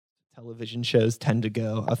television shows tend to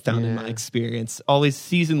go. I've found in my experience. Always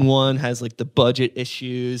season 1 has like the budget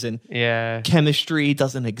issues and chemistry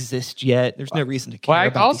doesn't exist yet. There's no reason to care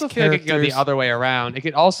about I also these feel like it characters. could go the other way around. It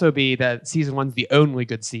could also be that season 1's the only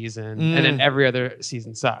good season, and then every other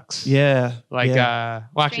season sucks. Yeah. Like,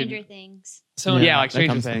 Stranger Things. So like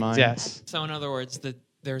Stranger Things, yes. So in other words,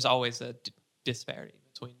 there's always a disparity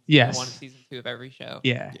between season 1 and season 2 of every show.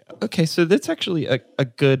 Yeah. Okay, so that's actually a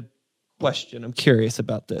good question. I'm curious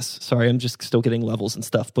about this. Sorry, I'm just still getting levels and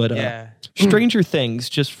stuff. But Stranger Things,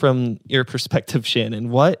 just from your perspective,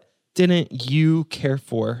 Shannon, what didn't you care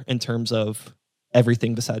for in terms of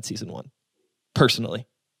everything besides season 1? Personally.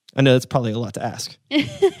 I know that's probably a lot to ask.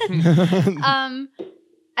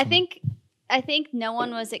 I think no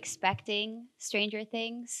one was expecting Stranger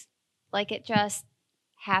Things. Like, it just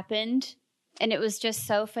happened, and it was just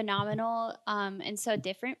so phenomenal and so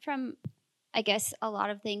different from, I guess, a lot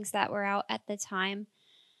of things that were out at the time.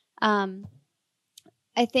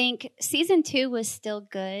 I think season 2 was still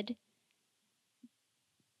good,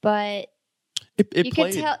 but it you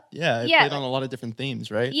played, could tell, it played on a lot of different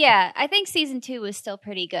themes, right? Yeah, I think season 2 was still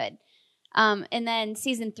pretty good. And then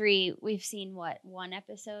season 3, we've seen one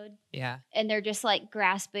episode? Yeah. And they're just like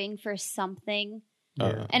grasping for something.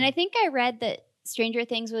 Yeah. And I think I read that Stranger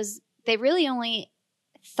Things they really only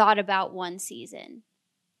thought about one season.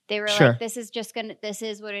 They were like, this is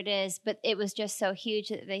what it is. But it was just so huge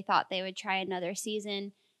that they thought they would try another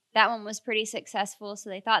season. That one was pretty successful, so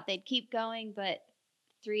they thought they'd keep going. But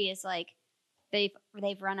 3 is like, they've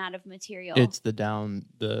run out of material. It's the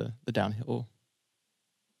downhill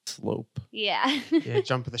slope. Yeah.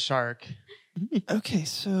 Jump of the shark. Okay,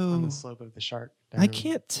 so on the slope of the shark. I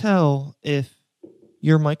can't tell if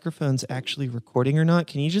your microphone's actually recording or not.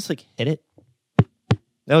 Can you just like hit it?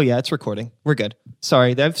 Oh yeah, it's recording. We're good.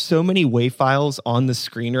 Sorry, they have so many WAV files on the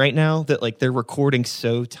screen right now that like they're recording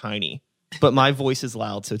so tiny. But my voice is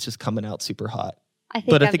loud, so it's just coming out super hot. I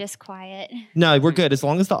think I'm just quiet. No, we're good. As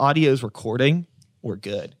long as the audio is recording, we're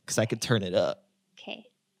good. Because I could turn it up. Okay.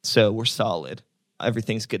 So we're solid.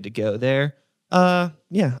 Everything's good to go there. I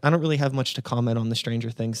don't really have much to comment on the Stranger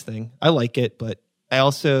Things thing. I like it, but I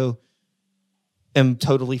also am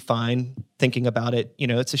totally fine thinking about it. You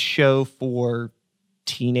know, it's a show for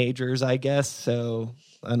teenagers, I guess. So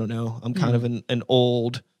I don't know. I'm kind of an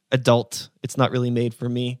old adult. It's not really made for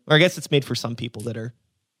me. Or I guess it's made for some people that are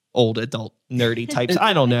old adult nerdy types.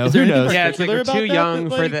 I don't know. Who knows? Yeah, it's like we're too young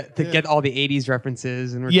to get all the 80s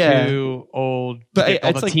references, and we're too old but to get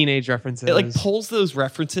all the like, teenage references. It like pulls those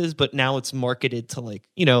references, but now it's marketed to like,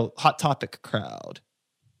 you know, Hot Topic crowd,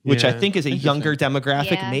 which I think is a younger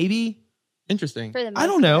demographic, maybe. Interesting. For the most I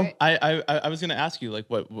don't know. part. I was going to ask you like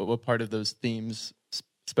what part of those themes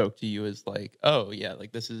spoke to you as like, oh yeah,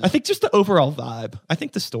 like this is. I think just the overall vibe. I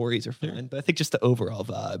think the stories are fun, but I think just the overall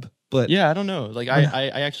vibe. But yeah, I don't know. Like I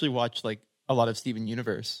actually watch like a lot of Steven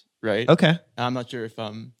Universe, right? Okay. And I'm not sure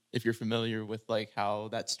if you're familiar with like how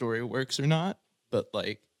that story works or not, but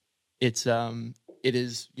like it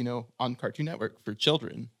is, you know, on Cartoon Network for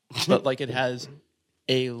children, but like it has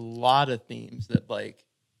a lot of themes that like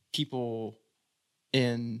people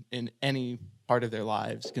in any part of their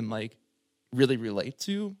lives can like really relate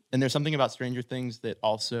to. And there's something about Stranger Things that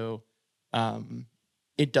also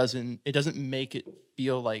it doesn't make it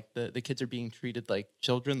feel like the kids are being treated like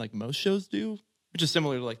children like most shows do, which is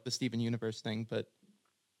similar to like the Steven Universe thing. But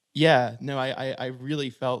yeah, no, I really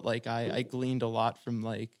felt like I gleaned a lot from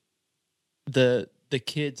like the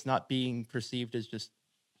kids not being perceived as just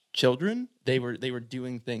children. They were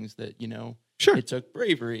doing things that, you know, it took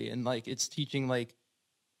bravery, and like it's teaching like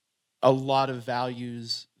a lot of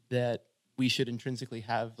values that we should intrinsically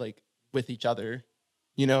have like with each other,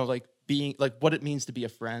 you know, like being like what it means to be a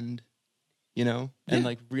friend, you know, and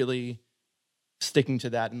like really sticking to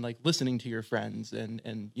that and like listening to your friends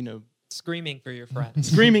and you know, screaming for your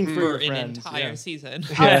friends, screaming for for your an friends, entire season.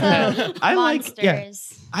 I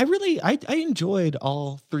Monsters. I enjoyed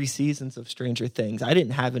all 3 seasons of Stranger Things. I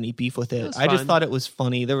didn't have any beef with it. I just fun. thought it was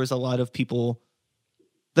funny. There was a lot of people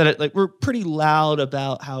that were pretty loud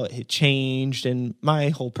about how it had changed, and my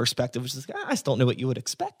whole perspective was just, I just don't know what you would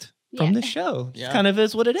expect from this show. It kind of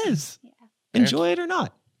is what it is. Yeah. Enjoy it or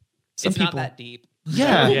not. It's not that deep.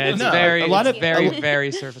 Yeah, it's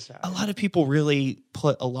very surface value. A lot of people really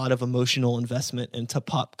put a lot of emotional investment into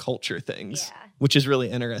pop culture things, which is really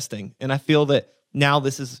interesting. And I feel that now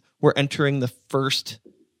we're entering the first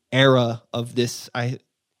era of this. I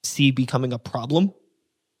see becoming a problem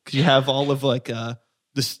because you have all of like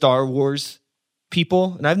the Star Wars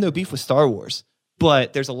people, and I have no beef with Star Wars,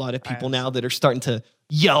 but there's a lot of people now that are starting to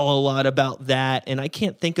yell a lot about that, and I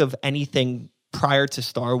can't think of anything prior to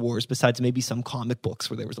Star Wars, besides maybe some comic books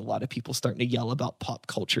where there was a lot of people starting to yell about pop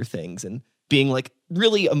culture things and being like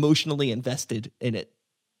really emotionally invested in it.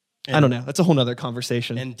 And I don't know. That's a whole nother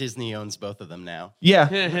conversation. And Disney owns both of them now. Yeah.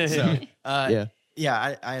 So,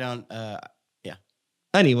 Yeah. I don't.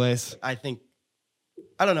 Anyways, I think,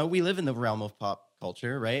 I don't know. We live in the realm of pop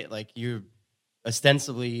culture, right? Like, you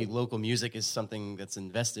ostensibly local music is something that's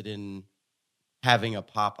invested in having a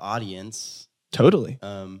pop audience. totally.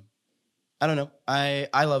 I don't know.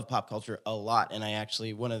 I love pop culture a lot, and I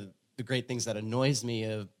actually, one of the great things that annoys me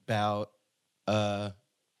about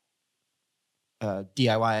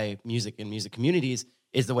DIY music and music communities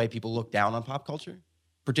is the way people look down on pop culture,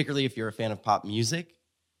 particularly if you're a fan of pop music.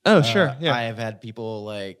 Oh, sure. Yeah. I have had people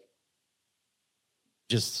like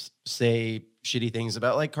just say shitty things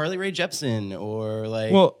about like Carly Rae Jepsen or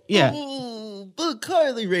like, Well, yeah. But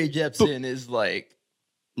Carly Rae Jepsen is like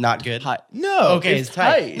not good. no, Okay, it's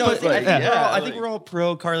tight. No, But, like, I think we're all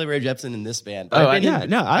pro Carly Rae Jepsen in this band. But Oh, I've been yeah. in-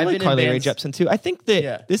 No, I I've like been in Carly Rae bands- Jepsen too. I think that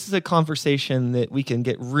Yeah. this is a conversation that we can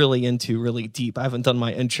get really into really deep. I haven't done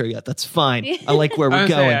my intro yet. That's fine. I like where I we're was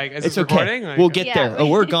gonna going. say, is It's this okay. recording? Like- We'll get Yeah. there. Oh,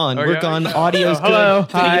 we're gone. Oh, We're yeah? gone. Audio's Oh, hello.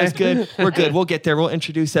 good. Video's Hi. good. We're good. We'll get there. We'll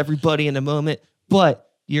introduce everybody in a moment. But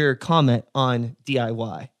your comment on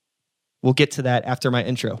DIY. We'll get to that after my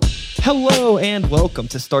intro. Hello and welcome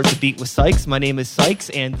to Start the Beat with Sykes. My name is Sykes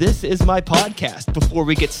and this is my podcast. Before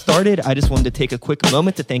we get started, I just wanted to take a quick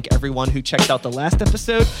moment to thank everyone who checked out the last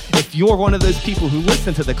episode. If you're one of those people who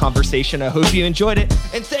listened to the conversation, I hope you enjoyed it.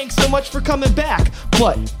 And thanks so much for coming back.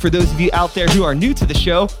 But for those of you out there who are new to the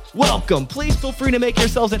show, welcome. Please feel free to make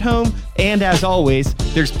yourselves at home. And as always,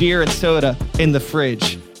 there's beer and soda in the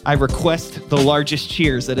fridge. I request the largest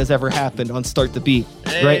cheers that has ever happened on Start the Beat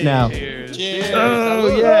right now. Cheers.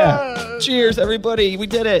 Oh, yeah. Cheers, everybody. We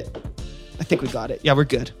did it. I think we got it. Yeah, we're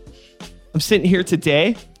good. I'm sitting here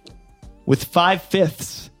today with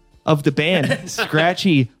 5/5 of the band,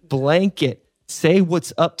 Scratchy Blanket. Say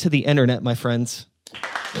what's up to the internet, my friends.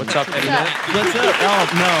 What's up, internet? What's up? Oh,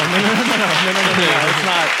 no. It's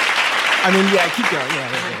not. I mean, yeah, keep going.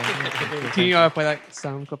 Yeah. Can you play that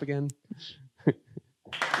sound clip again?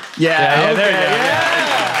 Yeah, there you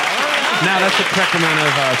go. Now that's the correct amount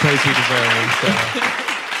of praise you deserve. So.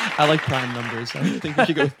 I like prime numbers. I think we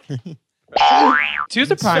should go with 3.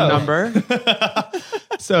 Choose a prime number.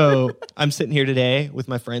 So I'm sitting here today with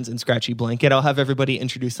my friends in Scratchy Blanket. I'll have everybody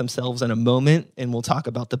introduce themselves in a moment, and we'll talk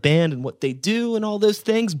about the band and what they do and all those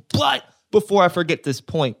things. But before I forget this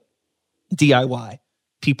point, DIY,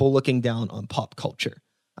 people looking down on pop culture.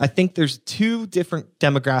 I think there's two different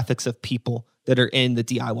demographics of people that are in the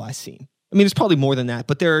DIY scene. I mean, there's probably more than that,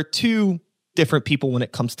 but there are two different people when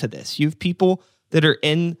it comes to this. You have people that are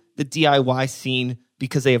in the DIY scene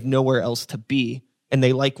because they have nowhere else to be and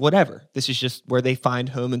they like whatever. This is just where they find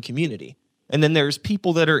home and community. And then there's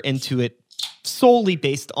people that are into it solely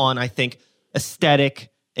based on, I think, aesthetic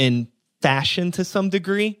and fashion to some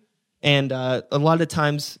degree. And a lot of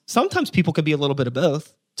times, sometimes people can be a little bit of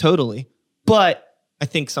both, totally. But I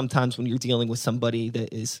think sometimes when you're dealing with somebody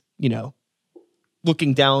that is, you know,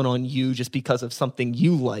 looking down on you just because of something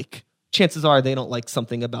you like, chances are they don't like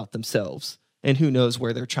something about themselves. And who knows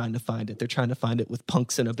where they're trying to find it. They're trying to find it with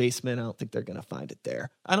punks in a basement. I don't think they're going to find it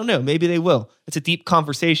there. I don't know. Maybe they will. It's a deep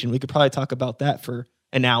conversation. We could probably talk about that for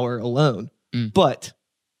an hour alone. But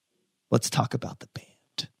let's talk about the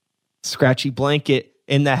band. Scratchy Blanket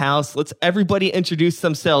in the house. Let's everybody introduce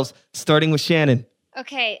themselves, starting with Shannon.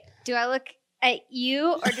 Okay, do I look at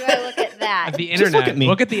you or do I look at that? At the Just internet. look at me.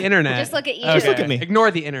 Look at the internet. Just look at you. Just look at me.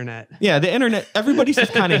 Ignore the internet. Yeah, the internet, everybody's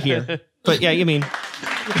just kind of here. But yeah, you mean,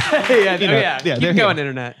 yeah, You know, yeah, Keep they're going, here.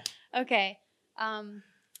 internet. Okay.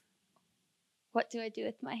 What do I do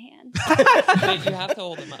with my hand? You have to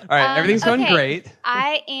hold them up. All right, everything's going okay. great.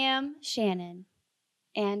 I am Shannon,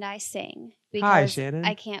 and I sing. Because Hi, Shannon.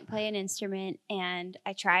 I can't play an instrument, and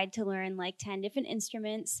I tried to learn like 10 different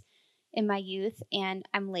instruments in my youth, and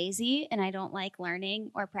I'm lazy, and I don't like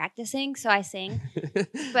learning or practicing, so I sing. But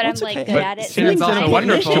I'm That's like okay. good But at it. singing's Shannon's an also important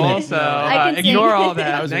wonderful, instrument. so I can ignore sing. all I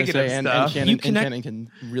that was going to negative say, and stuff. Shannon, You connect- Shannon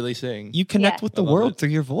can really sing. you connect Yeah. with the I love world it. through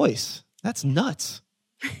your voice. That's nuts.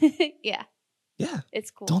 Yeah, Yeah.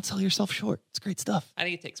 it's cool. Don't sell yourself short. It's great stuff. I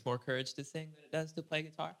think it takes more courage to sing than it does to play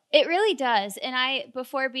guitar. It really does. And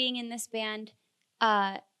before being in this band,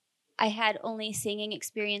 I had only singing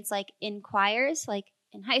experience like in choirs, like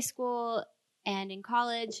in high school and in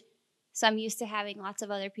college. So I'm used to having lots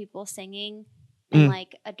of other people singing and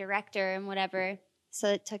like a director and whatever. So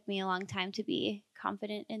it took me a long time to be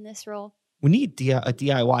confident in this role. We need a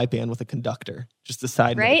DIY band with a conductor. Just a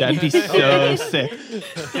side note. Right? That'd be so sick.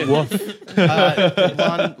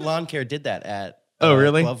 Lawn Care did that at Oh,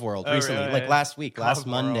 really? Glove World recently. Really? Like last week, Glove last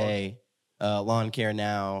Monday, Lawn Care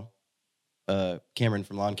Now, Cameron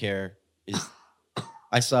from Lawn Care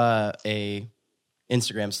I saw a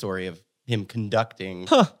Instagram story of him conducting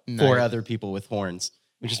 4 other people with horns,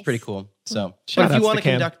 which is pretty cool. So, but if you want to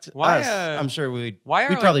conduct us, I'm sure we'd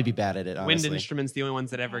probably be bad at it, honestly. Wind instruments the only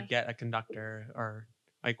ones that ever get a conductor? Or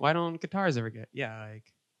like, why don't guitars ever get? Yeah, like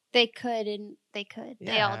they could. Yeah.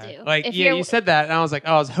 They all do. Like, you said that, and I was like,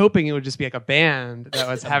 I was hoping it would just be like a band that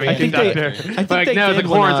was having a conductor. I think like, they no, did the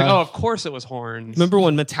horns. when, Like, of course it was horns. Remember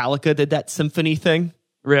when Metallica did that symphony thing?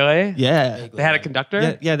 Really? Yeah. They had a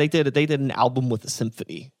conductor? Yeah, they did. They did an album with a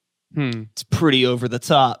symphony. Hmm. It's pretty over the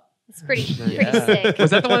top. It's pretty sick.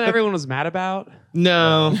 Was that the one that everyone was mad about?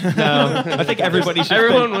 No. I think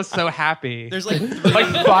everyone was so happy. There's like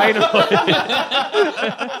finally.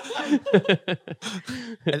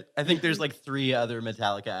 I think there's like 3 other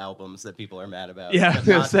Metallica albums that people are mad about. Yeah, I was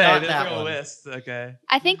going to say, not there's that a one. list. Okay.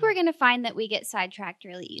 I think we're gonna find that we get sidetracked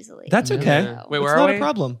really easily. That's okay. Yeah. Wait, It's where not are we? a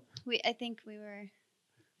problem. I think we were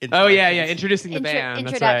Oh, yeah. Introducing the band.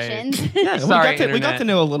 introductions. That's right. Yeah, Sorry, we got to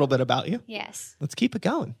know a little bit about you. Yes. Let's keep it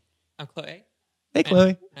going. I'm Chloe. Hey,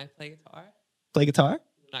 Chloe. I play guitar. Play guitar? I'm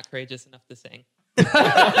not courageous enough to sing. We're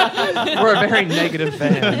a very negative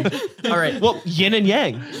band. All right. Well, yin and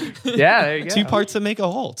yang. Yeah, there you go. 2 parts that make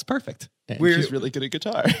a whole. It's perfect. And We're- she's really good at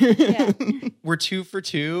guitar. Yeah. We're 2 for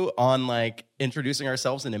 2 on like introducing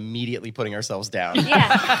ourselves and immediately putting ourselves down.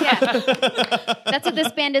 Yeah. That's what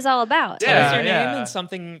this band is all about. Tell us your yeah. name and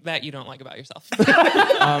something that you don't like about yourself.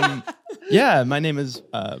 Yeah, my name is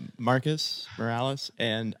Marcus Morales,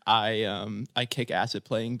 and I kick ass at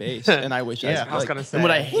playing bass. And I wish Yeah. I was gonna say. And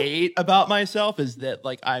what I hate about myself is that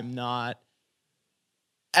like I'm not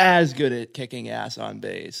as good at kicking ass on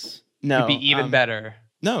bass. No, You'd be even better.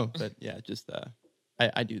 No, but yeah, just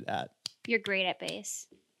I do that. You're great at bass.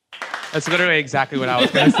 That's literally exactly what I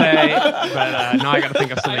was going to say. But now I got to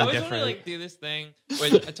think of I something always different. want to do this thing,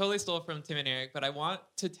 which I totally stole from Tim and Eric, but I want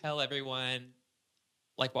to tell everyone,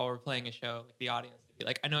 like while we're playing a show, like the audience, to be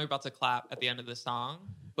like, I know you're about to clap at the end of the song,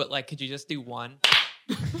 but like, could you just do one?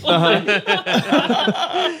 You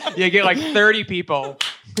get like 30 people.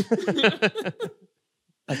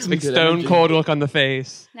 That's Big stone cold look on the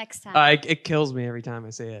face. Next time. It kills me every time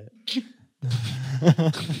I see it.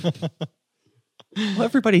 Well,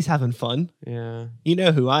 everybody's having fun. Yeah. You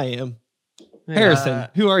know who I am. Harrison,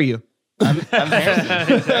 who are you? I'm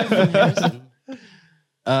Harrison.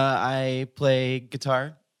 I play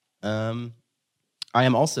guitar. I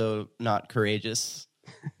am also not courageous,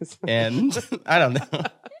 and I don't know.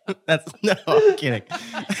 I'm kidding.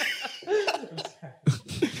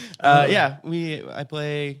 I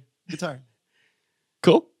play guitar.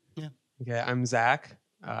 Cool. Okay, I'm Zach.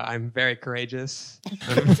 I'm very courageous.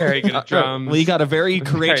 I'm very good at drums. Well, you got a very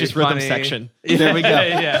courageous Very rhythm funny. section. Yeah, There we go.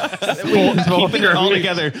 Yeah. Keeping it all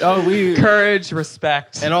together. Courage,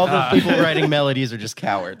 respect. And all the people writing melodies are just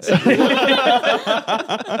cowards.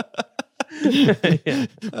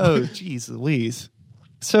 Oh, geez Louise.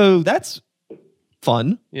 So that's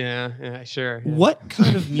fun. Yeah, sure. Yeah. What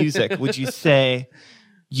kind of music would you say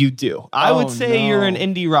you do? I would say you're an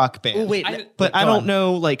indie rock band. Oh, wait, but I don't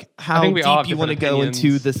know like how think we all have deep you want to different go opinions.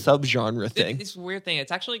 into the subgenre thing. It's a weird thing.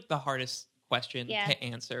 It's actually the hardest question Yeah. to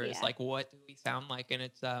answer is Yeah. like, what do we sound like? And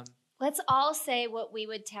it's, Let's all say what we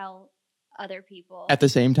would tell other people. At the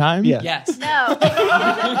same time? Yeah. yes. No.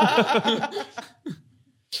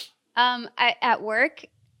 At work,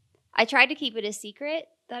 I tried to keep it a secret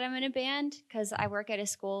that I'm in a band because I work at a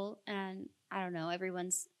school and I don't know,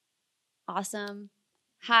 everyone's awesome.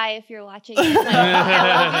 Hi, if you're watching. Like,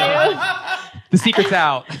 I love you. The secret's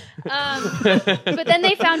out. But then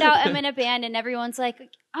they found out I'm in a band and everyone's like,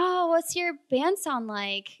 oh, what's your band sound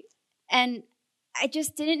like? And I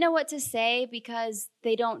just didn't know what to say because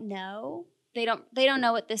they don't know. They don't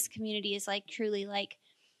know what this community is like, truly like.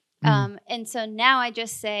 And so now I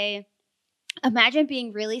just say, imagine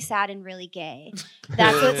being really sad and really gay.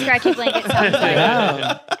 That's what Scratchy Blanket sounds like.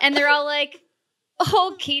 Yeah. And they're all like,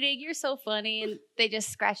 oh, Keating, you're so funny. And they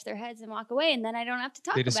just scratch their heads and walk away. And then I don't have to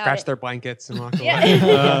talk They just about scratch it. their blankets and walk away.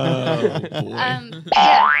 Yeah.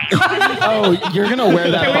 Yeah. Oh, you're gonna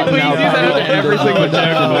wear that Can we button please out use that by on the end every of single the joke,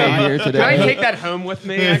 night please? here Can I today. take that home with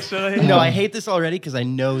me, actually? No, I hate this already because I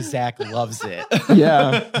know Zach loves it.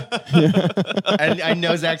 Yeah. And I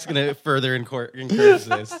know Zach's going to further encourage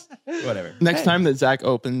this. Whatever. Next time that Zach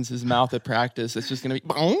opens his mouth at practice, it's just gonna be.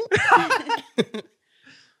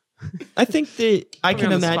 I think that I Put me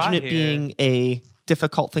can on the imagine spot it here. being a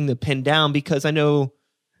difficult thing to pin down because I know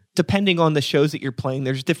depending on the shows that you're playing,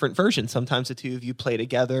 there's different versions. Sometimes the two of you play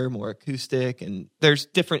together, more acoustic, and there's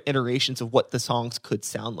different iterations of what the songs could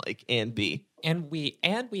sound like and be. And we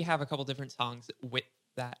have a couple different songs with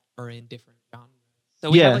that are in different genres. So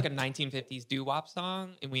we have like a 1950s doo-wop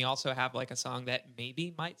song, and we also have like a song that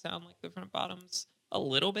maybe might sound like the Front Bottoms a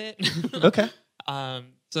little bit. Okay.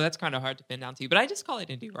 So that's kind of hard to pin down to, but I just call it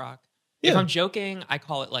indie rock. Yeah. If I'm joking, I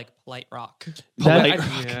call it like polite rock. Polite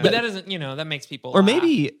rock. Yeah. But that doesn't, that makes people Or laugh.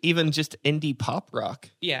 maybe even just indie pop rock.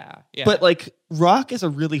 Yeah. But like rock is a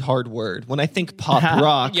really hard word. When I think pop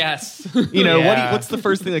rock, yes. What's the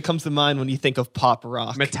first thing that comes to mind when you think of pop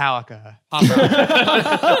rock? Metallica. Pop rock.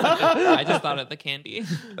 I just thought of the Candy.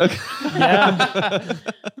 Okay. Yeah.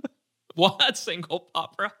 What single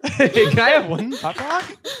pop rock? Can I have one pop rock?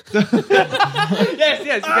 yes,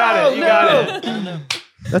 you got it. You got it.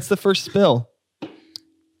 That's the first spill.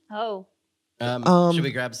 Oh. Should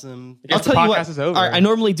we grab some? I guess the podcast is over. All right, I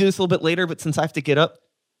normally do this a little bit later, but since I have to get up,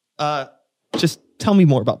 just tell me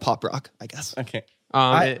more about pop rock, I guess. Okay.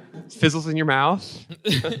 It fizzles in your mouth.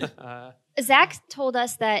 Zach told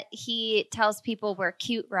us that he tells people we're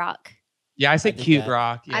cute rock. Yeah, I say did cute that.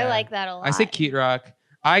 rock. Yeah. I like that a lot. I say cute rock.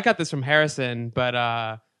 I got this from Harrison, but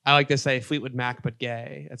I like to say Fleetwood Mac, but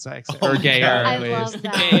gay. It's like or gayer. I at least. love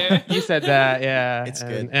that. You said that, yeah. It's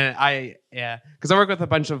and, good. And because I work with a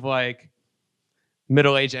bunch of like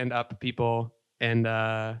middle-aged and up people, and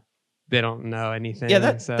they don't know anything. Yeah,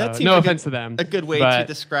 that so seems no like offense to them. A good way but to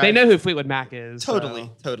describe. They know who Fleetwood Mac is.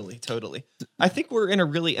 Totally, so. totally. I think we're in a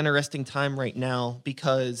really interesting time right now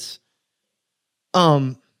because,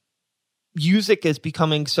 music is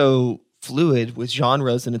becoming so fluid with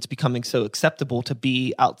genres, and it's becoming so acceptable to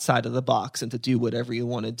be outside of the box and to do whatever you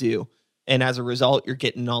want to do. And as a result, you're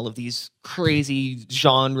getting all of these crazy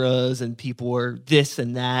genres, and people are this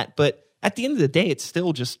and that. But at the end of the day, it's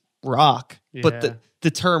still just rock. Yeah. But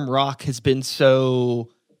the term rock has been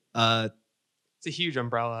so. It's a huge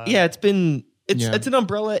umbrella. Yeah, it's an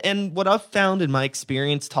umbrella, and what I've found in my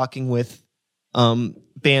experience talking with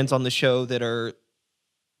bands on the show that are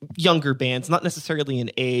younger bands, not necessarily in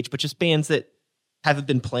age, but just bands that haven't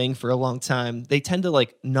been playing for a long time, they tend to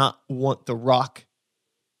like not want the rock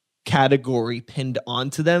category pinned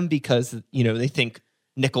onto them because they think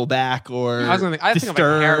Nickelback or I think of, like, hair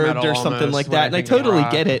Disturbed metal or something almost like when I that, and I think of totally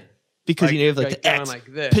rock. get it because you have like the going X, like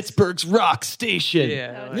this. Pittsburgh's rock station.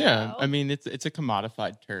 Yeah. Oh, Yeah, no. I mean it's a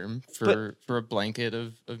commodified term for a blanket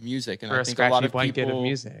of music, and For I a think a lot scratchy of blanket people, of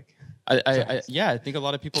music. I think a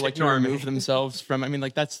lot of people like to Ignore me. remove themselves from. I mean,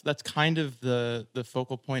 like that's kind of the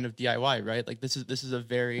focal point of DIY, right? Like this is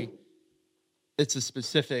it's a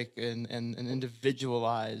specific and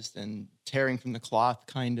individualized and tearing from the cloth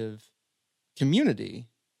kind of community,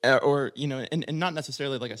 or and not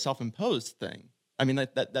necessarily like a self-imposed thing. I mean,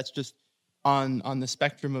 that's just on the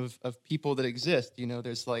spectrum of people that exist.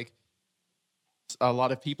 There's like a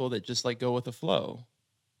lot of people that just like go with the flow,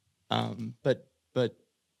 but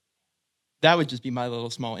that would just be my little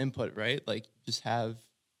small input, right? Like just have.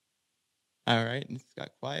 All right, it's got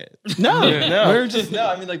quiet. No, We're just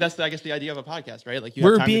I mean, like that's I guess the idea of a podcast, right? Like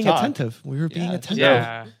we're have time being to talk. attentive. We were being Yeah. attentive.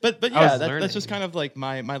 Yeah. But I yeah, was that's learning. just kind of like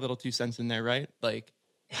my little 2 cents in there, right? Like,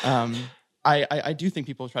 I do think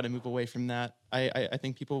people try to move away from that. I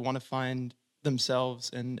think people want to find themselves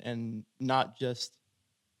and not just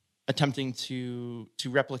attempting to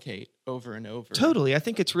replicate over and over. Totally. I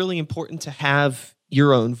think it's really important to have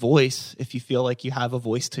your own voice if you feel like you have a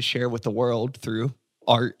voice to share with the world through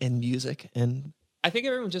art and music. And I think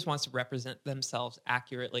everyone just wants to represent themselves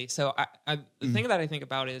accurately. So the thing that I think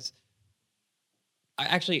about is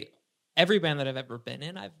every band that I've ever been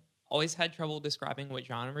in, I've always had trouble describing what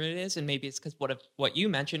genre it is. And maybe it's because what you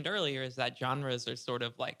mentioned earlier is that genres are sort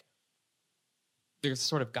of like, there's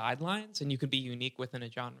sort of guidelines and you could be unique within a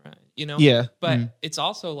genre, yeah, But it's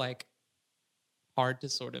also like hard to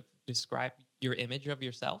sort of describe your image of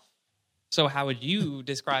yourself. So how would you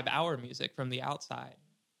describe our music from the outside?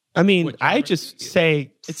 I mean, What I genre just do you-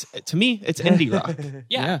 say to me, it's indie rock.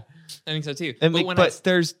 Yeah, I think so too. But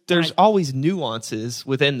there's always nuances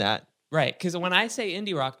within that. Right, because when I say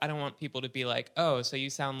indie rock, I don't want people to be like, "Oh, so you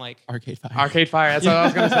sound like Arcade Fire. Arcade Fire. That's what I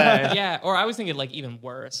was gonna say. yeah." Or I was thinking like even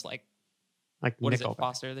worse, like Like what is it? Nickelback.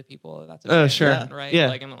 Foster the People. That's a Oh, band, sure. right? Yeah.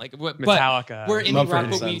 Like, and like but Metallica. we're indie Mumford rock,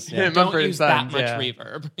 and but we Sons, yeah. don't Mumford and use that Sons, much yeah.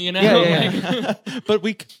 reverb. Yeah. But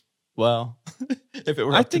well, if it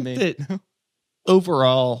were I up to think me. that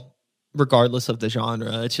overall, regardless of the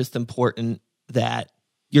genre, it's just important that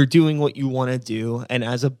you're doing what you want to do. And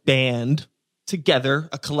as a band together,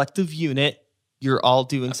 a collective unit, you're all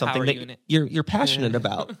doing A something power that unit. you're passionate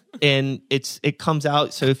about. And it comes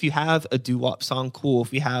out. So if you have a doo-wop song, cool.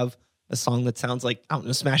 If you have a song that sounds like, I don't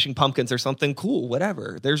know, Smashing Pumpkins or something, cool,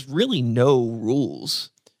 whatever. There's really no rules.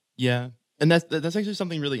 Yeah. And that's actually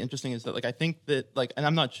something really interesting is that like I think that like, and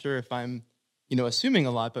I'm not sure if I'm assuming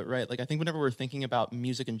a lot, but right. Like I think whenever we're thinking about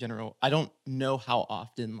music in general, I don't know how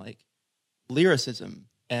often like lyricism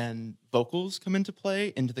and vocals come into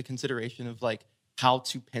play into the consideration of like how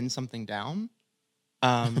to pin something down.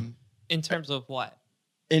 In terms of what?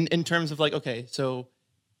 In terms of like, okay, so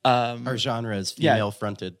our genre is female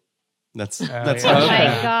fronted. That's Oh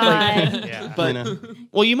my God. Yeah. but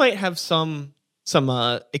Well, you might have some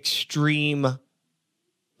extreme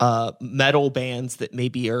metal bands that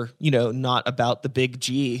maybe are, not about the big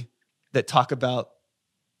G, that talk about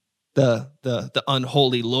the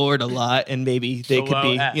unholy Lord a lot, and maybe they could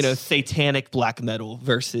be, satanic black metal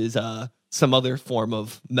versus some other form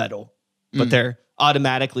of metal, but they're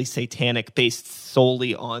automatically satanic based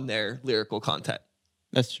solely on their lyrical content.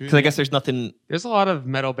 that's true. Because I guess there's nothing. There's a lot of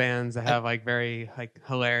metal bands that have like very like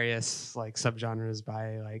hilarious like subgenres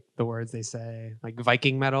by like the words they say, like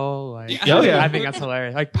Viking metal. Like, Oh, yeah. I think that's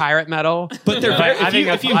hilarious. Like pirate metal. But they're very,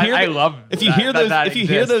 I love. if you hear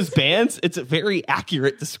those bands, it's a very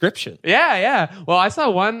accurate description. Yeah. Well, I saw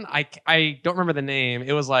one. I don't remember the name.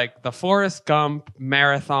 It was like the Forrest Gump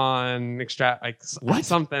Marathon What?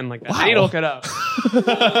 something like that. Wow. I need to look it up.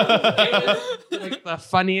 Like the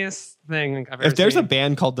funniest thing I've ever If there's a seen.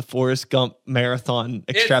 band called the Forrest Gump Marathon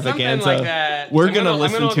It's Extravaganza, something like that. we're I'm gonna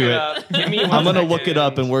look listen to it. up. Give me I'm one gonna look second. it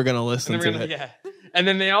up and we're gonna listen And to then we're it. gonna- yeah. And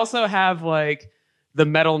then they also have like the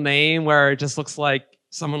metal name where it just looks like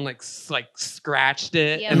someone like scratched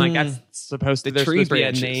it, Yep. and like that's supposed to The there's tree supposed to be a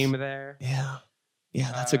branches. name there.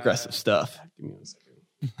 Yeah, that's aggressive stuff. Give me 1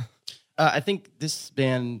 second. I think this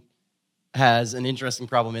band has an interesting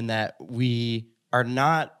problem in that we are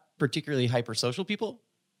not particularly hypersocial people.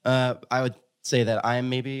 I would say that I'm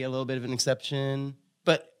maybe a little bit of an exception,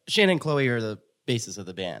 but Shannon and Chloe are the basis of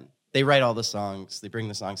the band. They write all the songs. They bring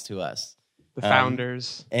the songs to us. The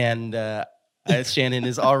founders And Shannon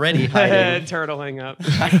is already hiding, turtling up.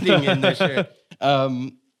 hiding in their shirt.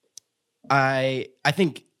 I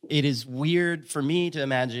think it is weird for me to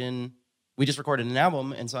imagine. We just recorded an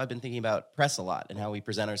album, and so I've been thinking about press a lot and how we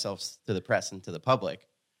present ourselves to the press and to the public.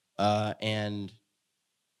 And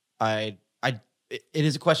it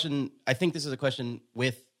is a question. I think this is a question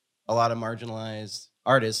with a lot of marginalized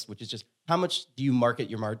artists, which is just how much do you market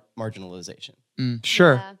your marginalization?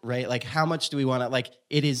 Sure. Yeah. Right? Like, how much do we want to? Like,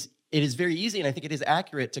 it is very easy, and I think it is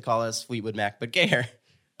accurate to call us Fleetwood Mac, but gayer.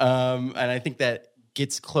 And I think that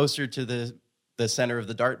gets closer to the center of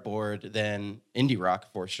the dartboard than indie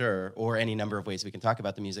rock for sure, or any number of ways we can talk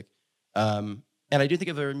about the music. And I do think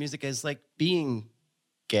of our music as like being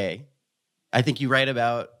gay. I think you write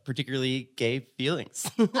about particularly gay feelings.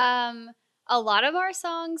 A lot of our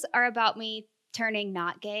songs are about me turning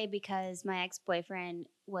not gay because my ex-boyfriend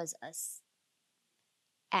was a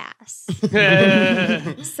ass.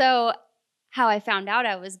 So how I found out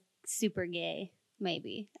I was super gay,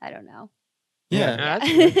 maybe. I don't know. Yeah.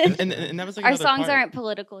 Yeah. and that was like Our another songs part. aren't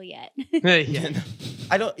political yet.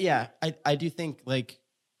 Yeah. I do think like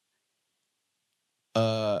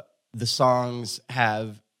the songs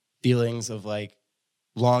have feelings of like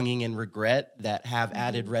longing and regret that have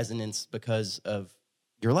added resonance because of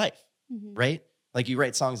your life, Mhm. right? Like you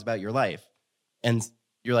write songs about your life and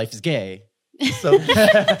your life is gay. So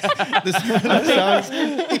the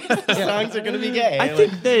songs are going to be gay. I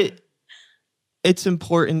think that it's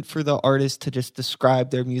important for the artist to just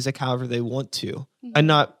describe their music however they want to, and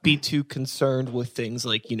not be too concerned with things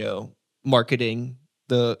like, marketing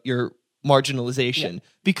your marginalization.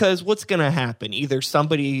 Because what's going to happen? Either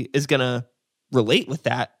somebody is going to relate with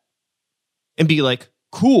that and be like,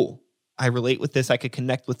 cool, I relate with this. I could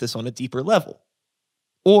connect with this on a deeper level.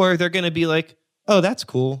 Or they're going to be like, oh, that's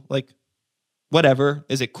cool. Like, whatever.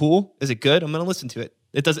 Is it cool? Is it good? I'm going to listen to it.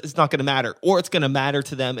 It's not going to matter. Or it's going to matter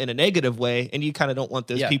to them in a negative way. And you kind of don't want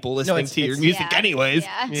those people listening to your music Yeah. anyways.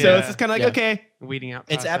 Yeah. So it's just kind of like, okay, Weeding out.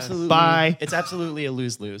 It's process. absolutely Bye. It's absolutely a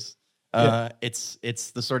lose-lose.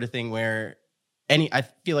 It's the sort of thing where I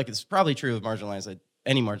feel like it's probably true of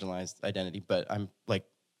any marginalized identity, but I'm like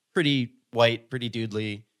pretty white, pretty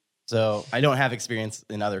doodly, so I don't have experience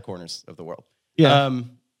in other corners of the world. Yeah.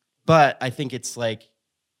 But I think it's like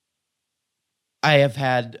I have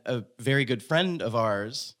had a very good friend of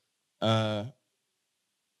ours.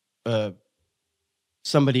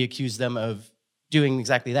 Somebody accused them of doing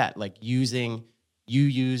exactly that, like you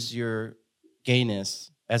use your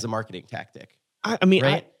gayness as a marketing tactic, I mean,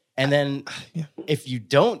 right? And then yeah. if you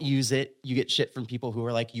don't use it, you get shit from people who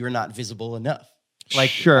are like, you're not visible enough. Like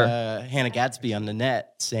Sure. Hannah Gadsby on the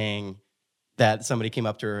net saying that somebody came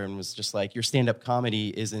up to her and was just like, your stand-up comedy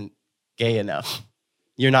isn't gay enough.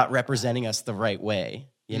 You're not representing us the right way,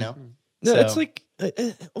 you know? No, So- it's like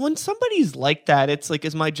when somebody's like that, it's like,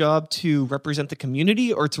 is my job to represent the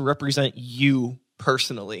community or to represent you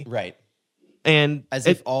personally? Right. And as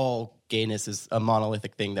if all gayness is a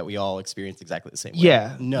monolithic thing that we all experience exactly the same way.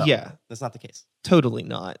 Yeah. No. Yeah. That's not the case. Totally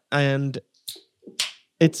not. And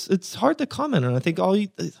it's hard to comment on. I think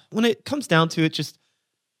when it comes down to it, just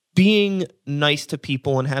being nice to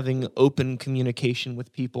people and having open communication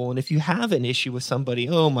with people. And if you have an issue with somebody,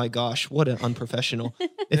 oh my gosh, what an unprofessional.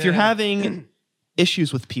 If you're having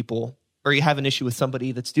issues with people, or you have an issue with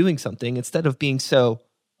somebody that's doing something, instead of being so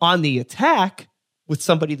on the attack with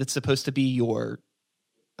somebody that's supposed to be your,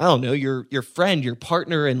 I don't know, your friend, your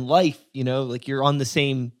partner in life, like you're on the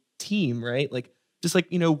same team, right? Like, just like,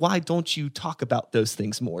 why don't you talk about those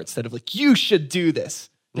things more instead of like, you should do this?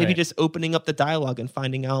 Maybe just opening up the dialogue and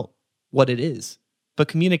finding out what it is. But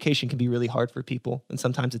communication can be really hard for people. And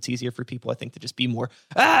sometimes it's easier for people, I think, to just be more,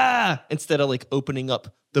 instead of like opening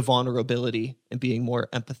up the vulnerability and being more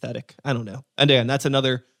empathetic. I don't know. And again, that's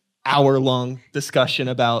another hour-long discussion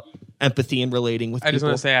about empathy and relating with people. I just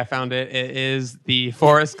want to say I found it. It is the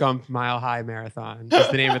Forrest Gump Mile High Marathon. That's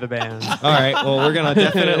the name of the band. All right. Well,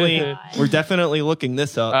 we're definitely looking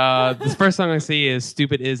this up. This first song I see is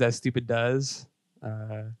 "Stupid Is As Stupid Does."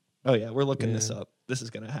 Oh yeah, we're looking this up. This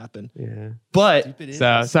is going to happen. Yeah. But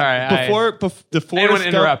so sorry. Before the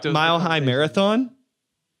Forrest Gump Mile High Marathon.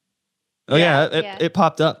 Oh yeah, it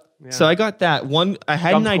popped up. Yeah. So I got that one. I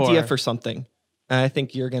had an idea for something. And I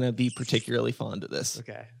think you're going to be particularly fond of this.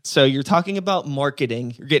 Okay. So you're talking about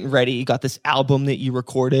marketing. You're getting ready. You got this album that you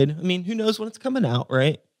recorded. I mean, who knows when it's coming out,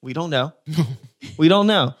 right? We don't know. We don't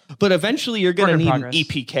know. But eventually you're going to need an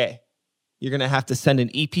EPK. You're going to have to send an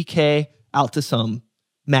EPK out to some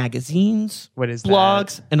magazines, what is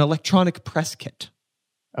blogs, an electronic press kit.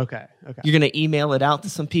 Okay. You're going to email it out to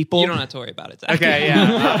some people. You don't have to worry about it, Zach. Okay,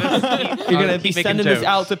 yeah. You're going to be sending this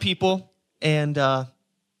out to people, and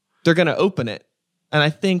they're going to open it. And I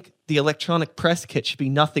think the electronic press kit should be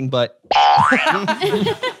nothing but...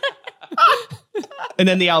 and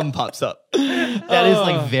then the album pops up. That is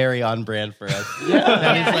like very on brand for us.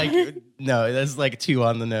 That is like, no, that's like too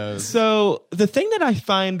on the nose. So the thing that I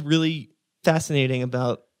find really fascinating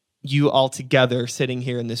about you all together sitting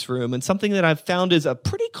here in this room, and something that I've found is a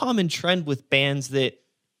pretty common trend with bands that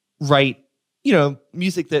write,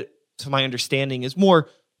 music that, to my understanding, is more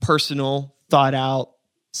personal, thought out,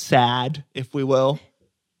 sad, if we will.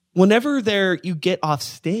 Whenever you get off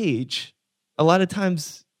stage, a lot of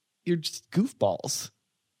times you're just goofballs,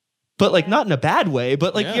 but like not in a bad way.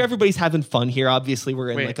 But like everybody's having fun here. Obviously,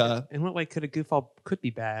 we're in in what way could a goofball could be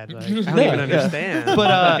bad? Like, I don't even understand.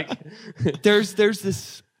 But there's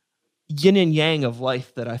this yin and yang of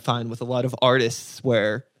life that I find with a lot of artists,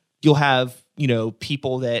 where you'll have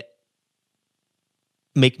people that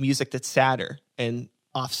make music that's sadder, and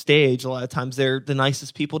off stage, a lot of times they're the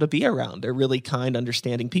nicest people to be around. They're really kind,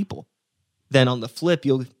 understanding people. Then on the flip,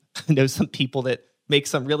 you'll know some people that make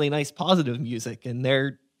some really nice, positive music, and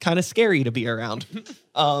they're kind of scary to be around.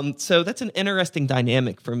 So that's an interesting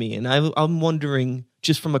dynamic for me. And I'm wondering,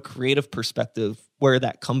 just from a creative perspective, where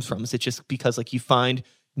that comes from. Is it just because like you find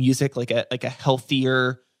music like a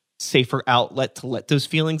healthier, safer outlet to let those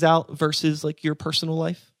feelings out versus like your personal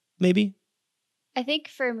life, maybe? I think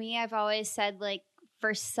for me, I've always said like,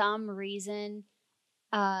 for some reason,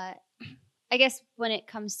 I guess when it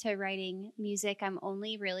comes to writing music, I'm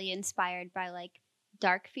only really inspired by like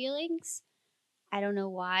dark feelings. I don't know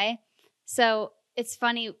why. So it's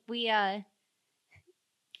funny. We,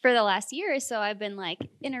 for the last year or so, I've been like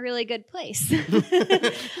in a really good place.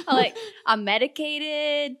 I'm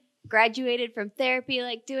medicated, graduated from therapy,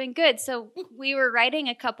 like doing good. So we were writing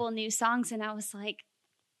a couple new songs, and I was like,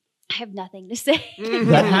 I have nothing to say.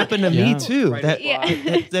 That happened to me too.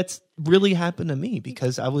 That's really happened to me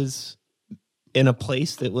because I was in a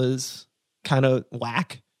place that was kind of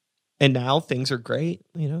whack, and now things are great.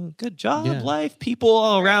 Good job, life, people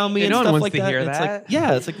all around me, and stuff like that. It's like,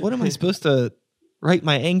 it's like, what am I supposed to write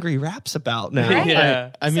my angry raps about now? Right?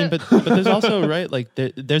 Yeah, I mean, but there's also like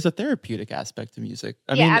there's a therapeutic aspect to music.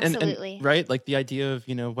 I mean, absolutely. and right, like the idea of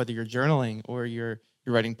whether you're journaling or you're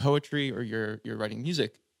writing poetry or you're writing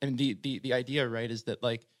music. And the idea, right, is that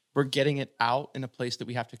like we're getting it out in a place that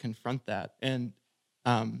we have to confront that. And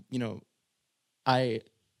I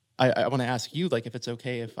want to ask you, like, if it's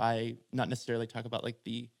okay if I not necessarily talk about like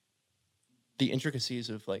the intricacies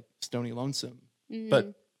of like Stony Lonesome,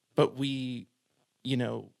 but we,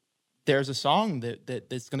 there's a song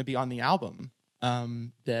that's going to be on the album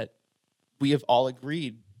that we have all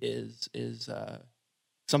agreed is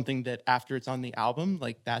something that after it's on the album,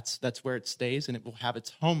 like that's where it stays and it will have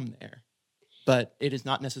its home there. But it is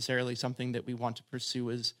not necessarily something that we want to pursue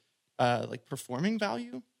as like performing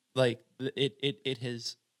value. Like it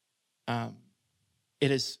has I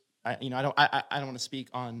don't want to speak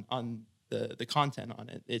on the content on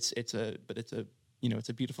it. It's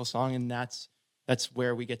a beautiful song, and that's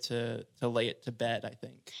where we get to lay it to bed, I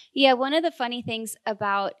think. Yeah, one of the funny things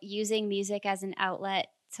about using music as an outlet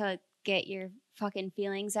to get your fucking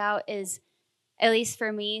feelings out is, at least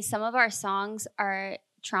for me, some of our songs are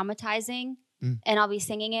traumatizing, and I'll be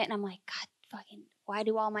singing it and I'm like, God fucking, why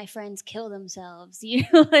do all my friends kill themselves? You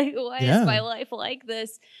know, like, why is my life like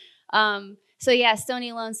this? So yeah,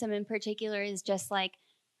 Stony Lonesome in particular is just like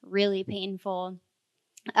really painful.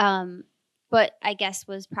 But I guess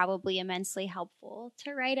was probably immensely helpful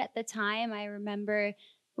to write at the time. I remember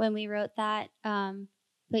when we wrote that.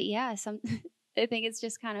 But yeah, I think it's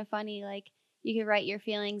just kind of funny. Like, you could write your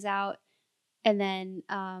feelings out, and then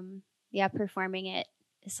performing it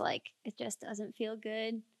is like, it just doesn't feel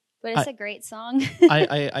good. But it's a great song.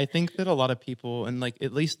 I think that a lot of people, and like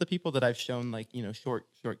at least the people that I've shown, like, you know, short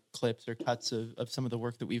clips or cuts of some of the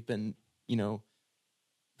work that we've been, you know,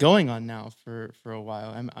 going on now for a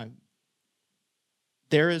while.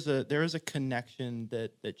 There is a connection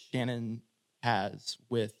that Shannon has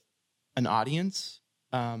with an audience,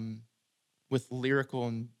 with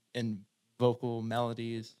lyrical and vocal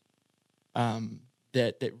melodies,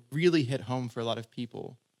 that really hit home for a lot of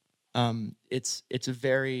people. It's a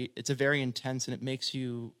very intense, and it makes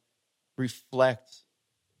you reflect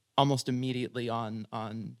almost immediately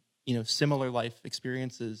on you know, similar life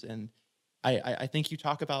experiences. And I think you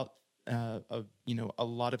talk about you know, a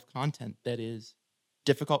lot of content that is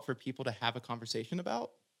difficult for people to have a conversation about,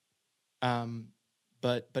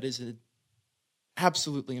 but is an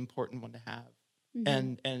absolutely important one to have.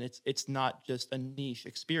 Mm-hmm. And it's not just a niche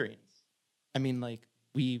experience. I mean, like,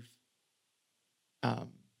 we've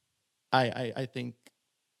I think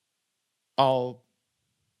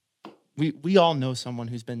we all know someone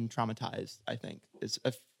who's been traumatized. I think it's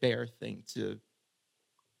a fair thing to,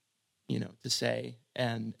 you know, to say.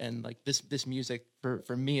 And like this music,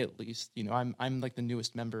 for me at least, you know, I'm like the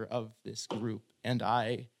newest member of this group, and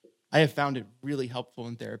I have found it really helpful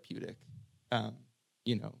and therapeutic.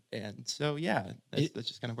 You know, and so yeah, that's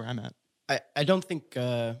just kind of where I'm at. I don't think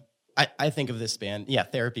I think of this band,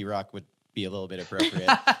 therapy rock would be a little bit appropriate.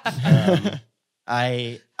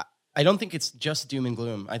 I don't think it's just doom and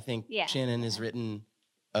gloom. I think Shannon has written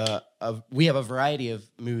we have a variety of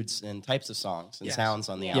moods and types of songs and sounds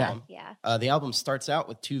on the album. The album starts out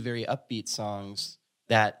with 2 very upbeat songs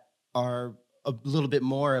that are a little bit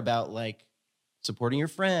more about like supporting your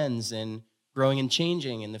friends and growing and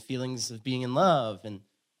changing and the feelings of being in love, and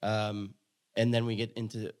then we get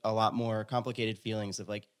into a lot more complicated feelings of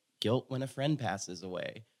like guilt when a friend passes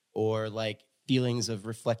away, or like feelings of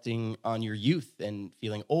reflecting on your youth and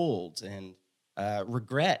feeling old, and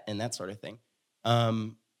regret and that sort of thing.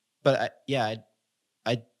 But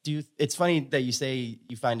I do. It's funny that you say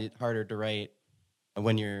you find it harder to write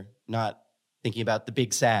when you're not thinking about the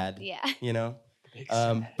big sad. Yeah. You know,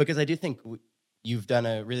 because I do think you've done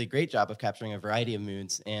a really great job of capturing a variety of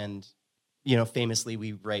moods, and you know, famously,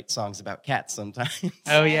 we write songs about cats sometimes.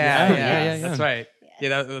 Oh yeah. That's right.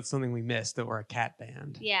 Yeah, that's something we missed, that we're a cat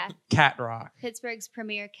band. Yeah. Cat rock. Pittsburgh's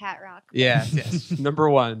premier cat rock band. Yes. Number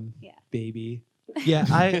 1. Yeah. Baby. Yeah,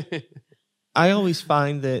 I always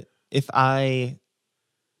find that if I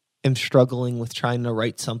am struggling with trying to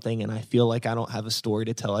write something and I feel like I don't have a story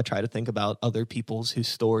to tell, I try to think about other people's whose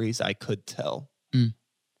stories I could tell.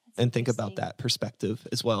 And think about that perspective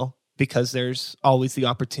as well. Because there's always the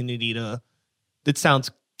opportunity it's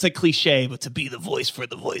like cliche, but to be the voice for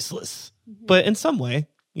the voiceless. Mm-hmm. But in some way,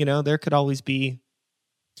 you know, there could always be...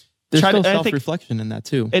 There's still self-reflection in that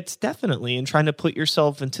too. It's definitely in trying to put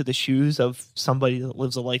yourself into the shoes of somebody that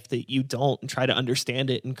lives a life that you don't, and try to understand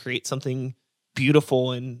it and create something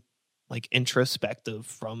beautiful and like introspective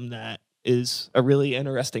from that is a really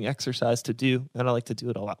interesting exercise to do. And I like to do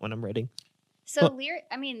it a lot when I'm writing. So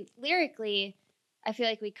lyrically, I feel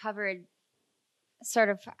like we covered sort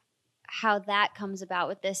of how that comes about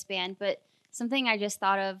with this band, but something I just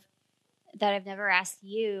thought of that I've never asked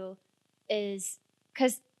you is,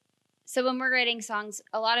 so when we're writing songs,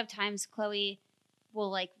 a lot of times Chloe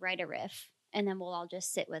will like write a riff and then we'll all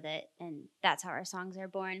just sit with it, and that's how our songs are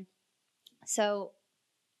born. So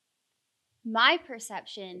my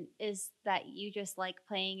perception is that you just like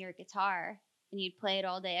playing your guitar, and you'd play it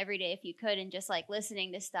all day, every day if you could, and just like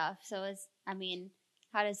listening to stuff. So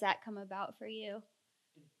how does that come about for you?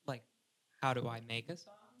 Like, how do I make a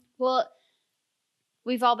song? Well,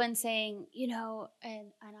 we've all been saying, you know,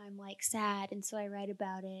 and I'm like sad, and so I write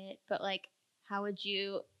about it. But like, how would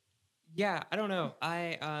you? Yeah, I don't know.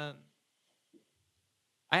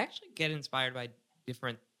 I actually get inspired by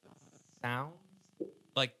different sounds,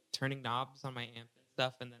 like turning knobs on my amp and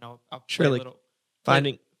stuff, and then I'll Sure, play a like little.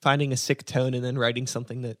 finding a sick tone and then writing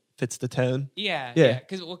something that fits the tone. Yeah.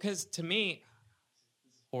 Because to me,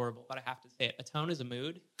 this is horrible, but I have to say it. A tone is a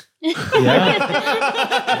mood. Yeah.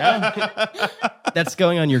 That's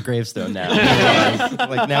going on your gravestone now.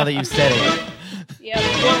 Like now that you've said it. Yep.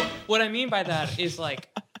 Well, what I mean by that is like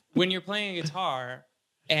when you're playing a guitar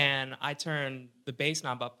and I turn the bass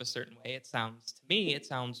knob up a certain way, it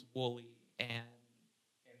sounds woolly and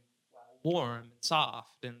warm and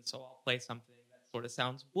soft, and so I'll play something that sort of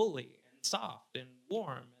sounds woolly and soft and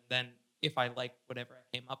warm, and then if I like whatever I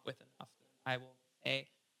came up with enough, then I will say,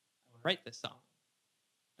 I will write this song,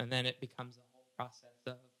 and then it becomes a whole process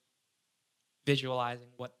of visualizing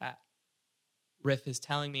what that riff is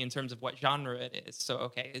telling me in terms of what genre it is. So,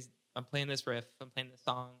 okay, I'm playing this riff, I'm playing this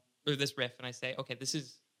song, or this riff, and I say, okay,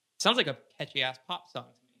 sounds like a catchy-ass pop song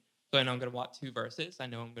to me. So I know I'm going to want 2 verses. I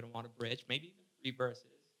know I'm going to want a bridge, maybe even 3 verses.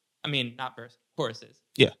 I mean, not verses, choruses.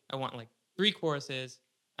 Yeah. I want like 3 choruses,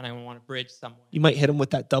 and I want a bridge somewhere. You might hit them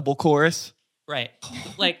with that double chorus. Right.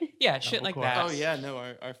 Like, yeah, shit like that. Oh, yeah, no,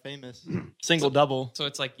 our famous single double. So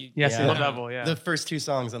it's like Yeah, single know. double, yeah. The first 2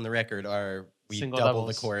 songs on the record are we Single double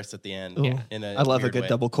doubles. the chorus at the end. Ooh. I love a good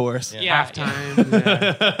double chorus. Yeah. Halftime.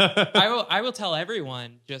 Yeah. I will tell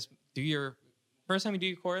everyone, just do your first time you do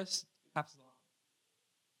your chorus, half as long.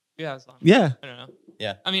 Do that as long. Yeah. I don't know.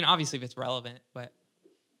 Yeah. I mean, obviously if it's relevant, but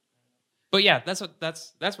yeah, that's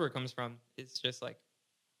where it comes from. It's just like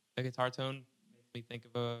a guitar tone makes me think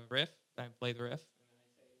of a riff. I play the riff, and then I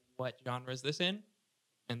say, what genre is this in?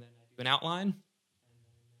 And then I do an outline, and then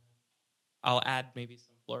I'll add maybe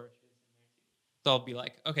some flourishes in there too. So I'll be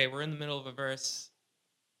like, okay, we're in the middle of a verse.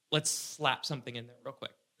 Let's slap something in there real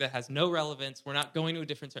quick that has no relevance. We're not going to a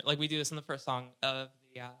different turn. Like we do this in the first song of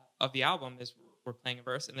the album. Is we're playing a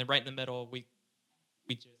verse, and then right in the middle we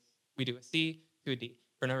do a C to a D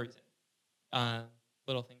for no reason.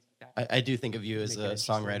 Little things like that. I do think of you as Make a it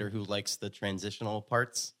songwriter who likes the transitional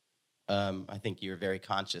parts. I think you're very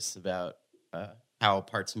conscious about how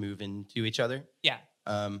parts move into each other. Yeah.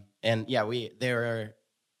 And yeah,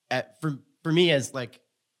 for me as like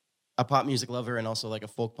a pop music lover and also like a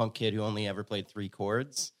folk punk kid who only ever played 3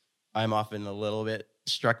 chords, I'm often a little bit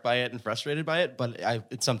struck by it and frustrated by it. But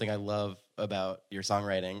it's something I love about your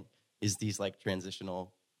songwriting is these like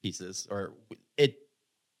transitional pieces, or it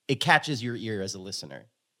catches your ear as a listener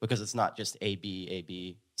because it's not just A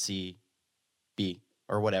B C B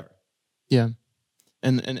or whatever. Yeah.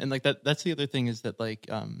 And like that's the other thing is that like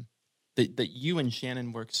that you and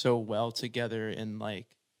Shannon work so well together in like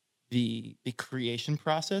the creation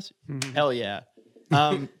process. Mhm. Hell yeah.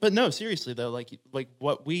 But no, seriously though, like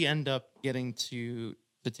what we end up getting to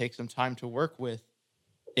take some time to work with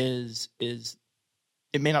is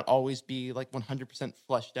it may not always be like 100%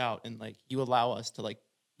 fleshed out, and like you allow us to like,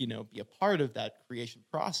 you know, be a part of that creation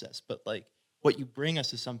process, but like what you bring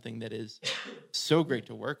us is something that is so great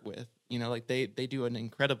to work with. You know, like they do an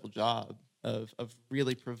incredible job of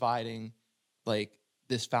really providing like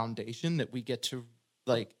this foundation that we get to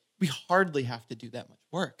like, we hardly have to do that much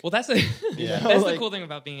work. Well, that's Yeah. that's Like- the cool thing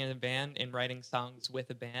about being in a band and writing songs with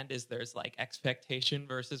a band is there's like expectation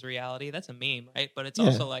versus reality. That's a meme, right? But it's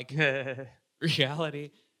also like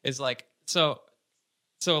reality is like so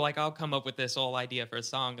like I'll come up with this whole idea for a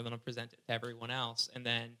song and then I'll present it to everyone else, and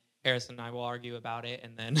then Harrison and I will argue about it,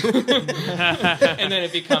 and then and then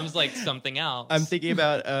it becomes like something else. I'm thinking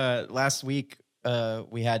about last week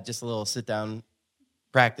we had just a little sit down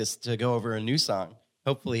practice to go over a new song,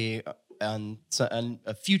 hopefully on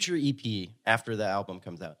a future EP after the album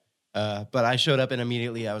comes out. But I showed up and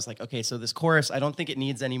immediately I was like, okay, so this chorus, I don't think it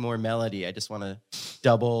needs any more melody. I just want to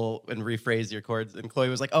double and rephrase your chords. And Chloe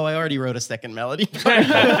was like, oh, I already wrote a second melody. But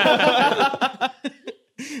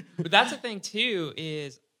that's the thing too,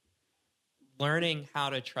 is learning how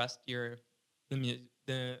to trust the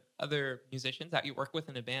other musicians that you work with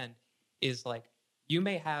in a band. Is like, you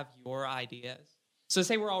may have your ideas. So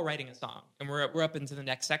say we're all writing a song and we're up into the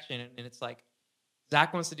next section, and it's like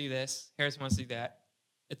Zach wants to do this, Harrison wants to do that.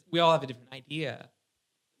 We all have a different idea.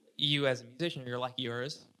 You as a musician, you're like,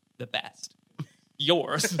 yours the best.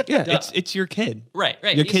 Yours. Yeah, Duh. it's your kid. Right.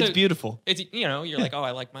 Your kid's So beautiful. it's, you know, you're like, oh,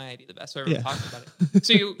 I like my idea the best, so everyone talks about it.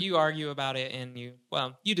 So you argue about it, and you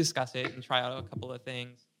discuss it and try out a couple of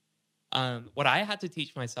things. What I had to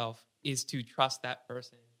teach myself is to trust that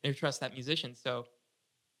person or trust that musician. So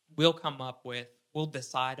we'll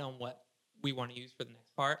decide on what we want to use for the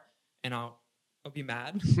next part, and I'll be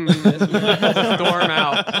mad. Storm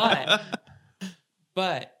out.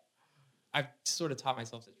 But I've sort of taught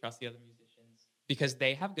myself to trust the other musicians because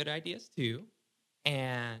they have good ideas too.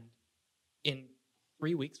 and in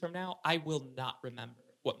 3 weeks from now, I will not remember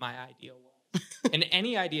what my idea was. And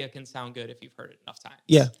any idea can sound good if you've heard it enough times.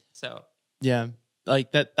 Yeah. So Yeah,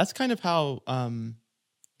 like that's kind of how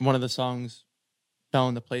one of the songs fell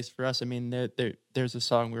into place for us. I mean, there's a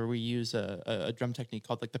song where we use a drum technique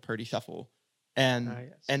called like the Purdy Shuffle, and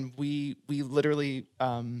yes. and we literally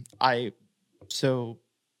I'm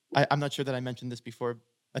not sure that I mentioned this before.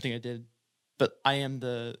 I think I did, but I am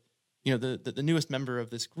the newest member of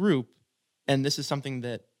this group, and this is something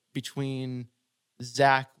that between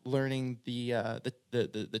Zach learning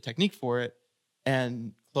the technique for it,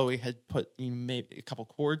 and Chloe had put maybe a couple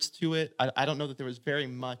chords to it. I don't know that there was very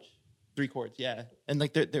much. 3 chords, yeah, and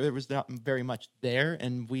like there was not very much there,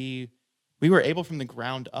 and we were able from the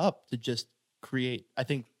ground up to just create. I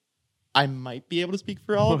think I might be able to speak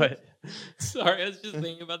for all of it. Sorry, I was just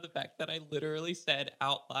thinking about the fact that I literally said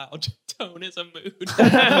out loud, "Tone is a mood."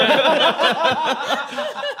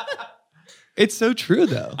 It's so true,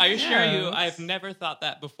 though. I assure you, I've never thought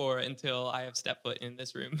that before until I have stepped foot in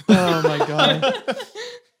this room. Oh my god.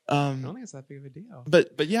 I don't think it's that big of a deal.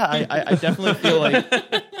 But yeah, I definitely feel like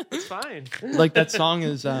It's fine. like that song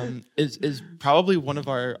is probably one of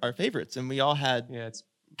our favorites, and we all had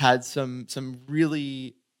some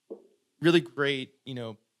really really great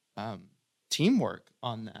teamwork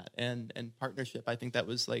on that and partnership. I think that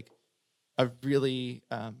was like a really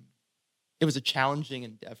it was a challenging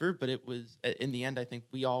endeavor, but it was in the end. I think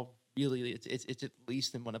we all really it's at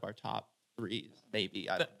least in one of our top 3s, maybe.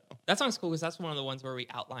 I don't know. That song's cool because that's one of the ones where we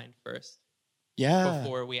outlined first. Yeah.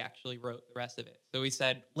 Before we actually wrote the rest of it. So we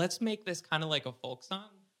said, let's make this kind of like a folk song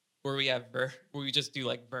where we have where we just do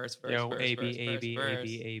like verse, verse, Yo, verse, A, verse, B, A, B, verse, A,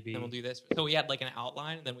 B, A, B. then we'll do this. So we had like an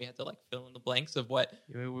outline, and then we had to like fill in the blanks of what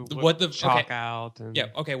the chalk okay. out. And Yeah,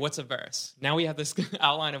 okay, what's a verse? Now we have this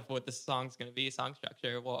outline of what the song's going to be, song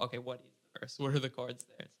structure. Well, okay, what is the verse? What are the chords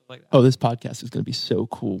there? Stuff like that. Oh, this podcast is going to be so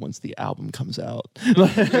cool once the album comes out.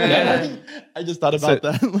 I just thought about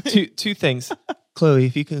that. Two things. Chloe,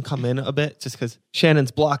 if you can come in a bit, just because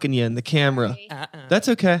Shannon's blocking you in the camera. Sorry. That's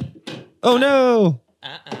okay. Oh, no.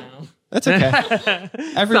 Uh-oh. That's okay.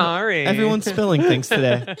 Sorry. Everyone's spilling things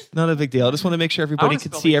today. Not a big deal. I just want to make sure everybody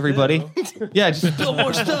could see everybody. Yeah, just spill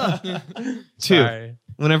more stuff. 2, Sorry.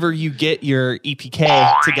 whenever you get your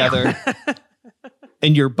EPK together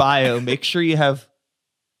and your bio, make sure you have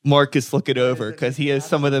Marcus look it over because he has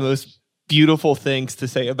some of the most beautiful things to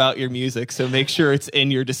say about your music. So make sure it's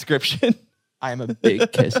in your description. I am a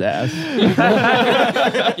big kiss ass.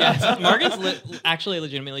 Yes, Marcus actually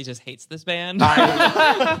legitimately just hates this band.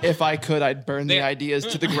 If I could, I'd burn the ideas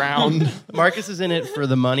to the ground. Marcus is in it for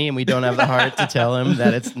the money, and we don't have the heart to tell him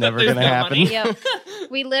that it's never There's going to no happen. money. Yep.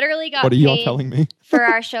 We literally got What are y'all paid telling me? for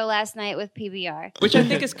our show last night with PBR. Which I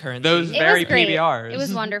think is currency. Those It very was great. PBRs. It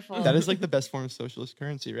was wonderful. That is like the best form of socialist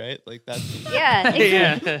currency, right? Like that's Yeah.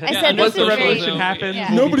 Exactly. I said Once this the is very. revolution happens,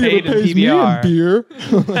 Yeah. we'll be paid in PBR. beer.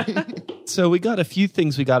 So we got a few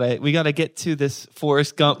things we gotta get to this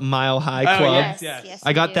Forrest Gump Mile High Club. Yes, Yes. yes, I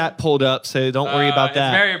we got do. that pulled up, so don't worry about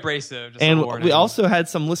that. It's very abrasive. Just a And warning. we also had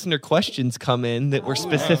some listener questions come in that were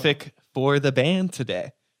specific for the band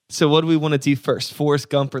today. So what do we want to do first, Forrest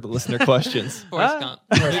Gump or the listener questions? Forrest Gump.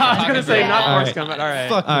 I was going to say Yeah. not All Forrest right. Gump, but all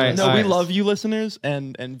right. All right, No, all we right. love you, listeners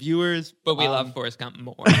and viewers. But we love Forrest Gump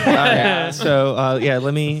more. All right. So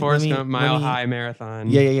let me Forrest let me- Gump let Mile me- High Marathon.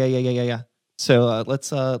 Yeah. So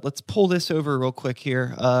let's pull this over real quick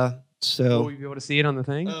here. Will we be able to see it on the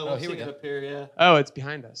thing? Oh, here we go. Up here, yeah. Oh, it's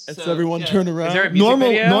behind us. Let's everyone turn around. Is there a music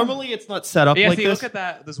video? Normally it's not set up Yeah, like see, this. look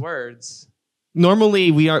at those words. Normally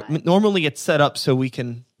it's set up so we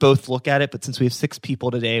can both look at it, but since we have 6 people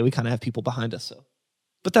today, we kind of have people behind us. So,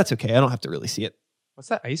 but that's okay. I don't have to really see it. What's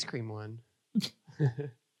that ice cream one?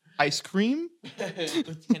 Ice cream?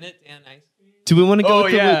 Lieutenant Dan Ice Cream. Do we want to go Oh,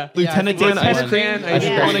 with yeah. the Lieutenant Yeah, I Dan think Ice Cream? Lieutenant Dan I Ice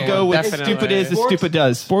think Cream. we want to go with Definitely. stupid is as stupid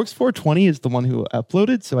does. Forks 420 is the one who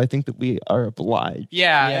uploaded, so I think that we are obliged.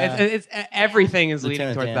 Yeah, Yeah. It's everything is leading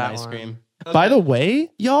Lieutenant towards Dan that ice one. cream. By the way,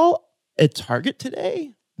 y'all, at Target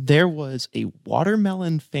today, there was a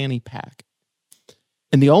watermelon fanny pack.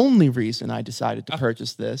 And the only reason I decided to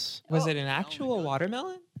purchase this, Was it an actual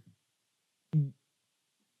watermelon?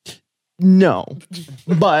 no,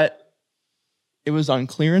 but it was on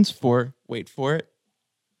clearance for, wait for it,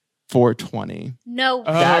 $4.20. No.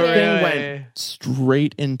 That Oh, thing really? went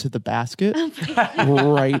straight into the basket,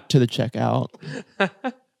 right to the checkout. All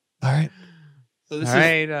right. So All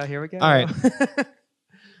right, here we go. All right.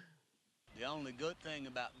 The only good thing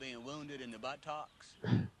about being wounded in the buttocks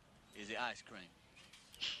is the ice cream.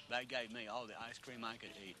 That gave me all the ice cream I could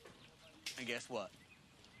eat. And guess what?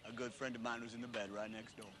 A good friend of mine was in the bed right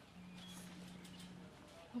next door.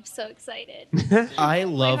 I'm so excited. I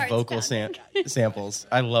love heart's vocal pounding. samples.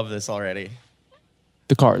 I love this already.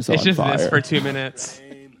 The car is on It's just fire. this for 2 minutes.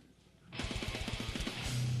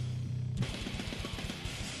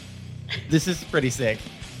 This is pretty sick.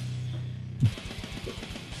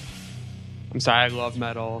 I'm sorry, I love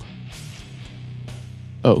metal.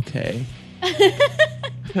 Okay.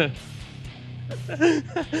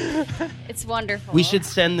 It's wonderful. We should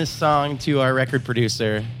send this song to our record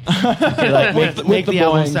producer. Like, make the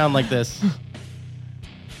album Boeing. sound like this.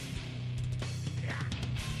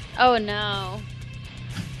 Oh no.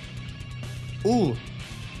 Ooh.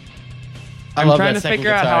 I'm love trying that to second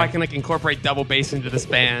figure out how guitar. I can like incorporate double bass into this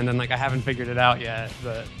band, and like I haven't figured it out yet.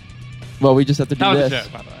 But Well, we just have to do that was a this.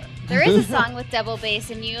 joke, by the way. There is a song with double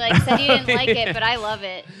bass, and you like said you didn't like it, but I love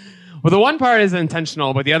it. Well, the one part is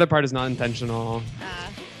intentional, but the other part is not intentional.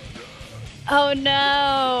 Oh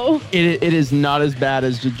no. It is not as bad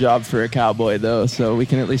as the job for a cowboy, though, so we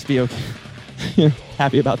can at least be okay.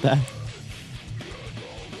 Happy about that.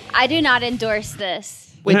 I do not endorse this.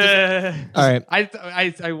 Wait, All right.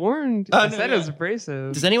 I warned. Oh, I no, said yeah. it was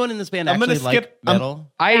abrasive. does anyone in this band I'm gonna actually like skip-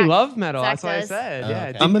 metal? I Zach- love metal. Zach That's what I does. said. Oh, Yeah,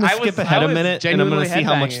 okay. I'm going to I was- skip ahead I a was minute, and I'm going to genuinely see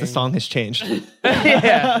how much the headbanging. song has changed.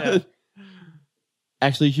 yeah.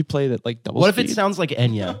 Actually, you should play it at like double What if speed. it sounds like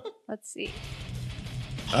Enya? Let's see.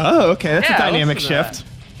 Oh, okay. That's Yeah, a dynamic listen to that. shift.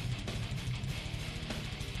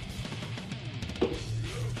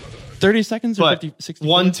 30 seconds or But 50, 60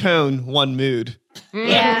 one tone, one mood.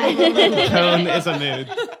 Yeah. Tone is a mood.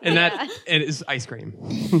 And that it is ice cream.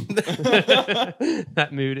 That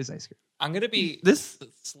mood is ice cream. I'm gonna be This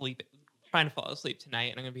trying to fall asleep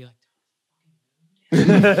tonight, and I'm gonna be like,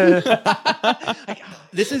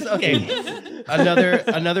 This is okay.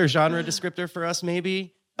 Another genre descriptor for us,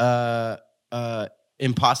 maybe.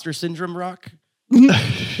 Imposter syndrome rock. Yeah.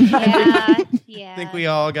 I think we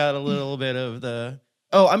all got a little bit of the.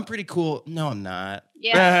 Oh, I'm pretty cool. No, I'm not.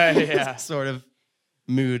 Yeah. Yeah. Sort of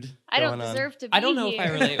mood. I don't going on. deserve to be I don't know if I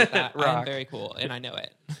here. relate with that. I'm Rock. very cool, and I know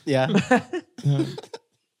it. Yeah,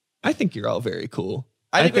 I think you're all very cool.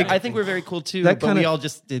 I think we're very cool too. That But we kinda- all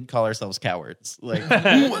just did call ourselves cowards. Like,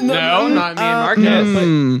 No, not me and Marcus.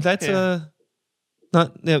 No, but that's Yeah.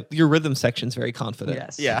 not your rhythm section's very confident.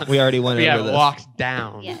 Yes. yeah. We already went We over have this. locked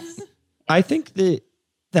down. Yes. I think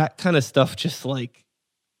that kind of stuff just like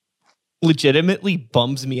legitimately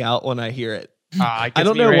bums me out when I hear it. It I gets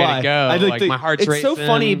don't me know ready why. To go. I Like, my heart's it's racing. so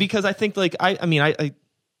funny because I think like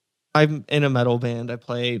I'm in a metal band. I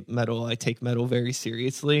play metal. I take metal very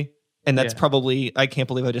seriously. And that's Yeah. probably, I can't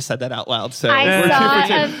believe I just said that out loud. So I we're two saw for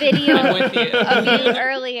two. a video I'm with you. of you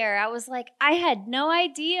earlier. I was like, I had no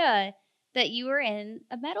idea that you were in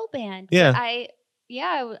a metal band. Yeah. I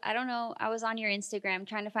don't know. I was on your Instagram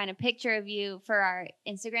trying to find a picture of you for our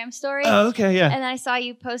Instagram story. Oh, okay, yeah. And I saw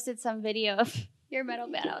you posted some video of your metal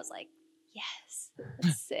band. I was like, yes,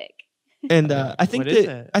 that's sick. And I think What is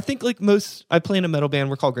that, it? I think like I play in a metal band.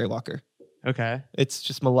 We're called Grey Walker. Okay. It's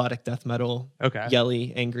just melodic death metal, Okay.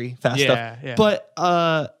 yelly, angry, fast stuff. Yeah. But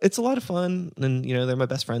it's a lot of fun, and they're my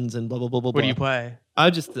best friends, and blah blah blah blah. What do you play?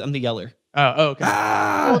 I'm the yeller. Oh, okay.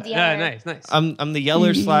 Old Yeah, Yeller. nice. I'm the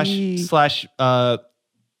yeller slash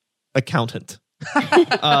accountant.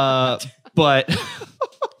 But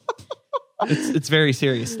it's very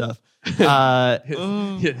serious stuff. That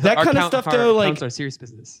kind of stuff, though, like- our serious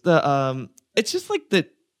business. It's just like that.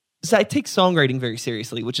 So I take songwriting very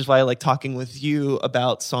seriously, which is why I like talking with you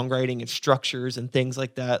about songwriting and structures and things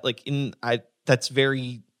like that. Like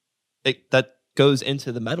that goes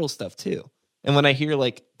into the metal stuff too. And when I hear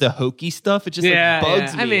like the hokey stuff, it just like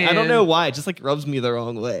bugs me. I mean- I don't know why. It just like rubs me the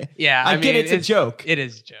wrong way. Yeah, I get it's a joke. It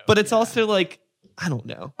is a joke, But it's also like, I don't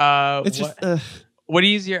know. It's just, what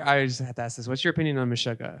is your? I just have to ask this. What's your opinion on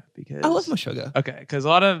Meshuggah? Because I love Meshuggah. Okay, because a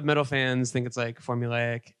lot of metal fans think it's like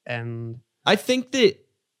formulaic, and I think that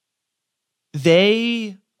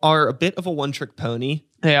they are a bit of a one-trick pony.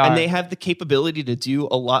 they are. And they have the capability to do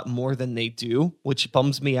a lot more than they do, which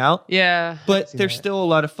bums me out. yeah, But I've seen they're that. still a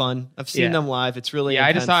lot of fun. I've seen Yeah. them live. It's really Yeah,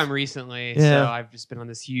 I just intense. saw him recently, Yeah. so I've just been on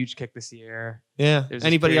this huge kick this year. Yeah. There's this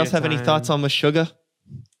Anybody period else of have any time. thoughts on Meshuggah?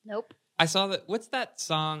 Nope. I saw that. What's that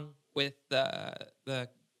song with the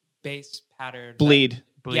bass pattern? Bleed.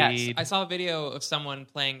 Bleed. Yes, I saw a video of someone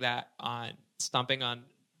playing that on stomping on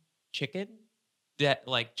chicken,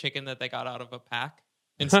 chicken that they got out of a pack.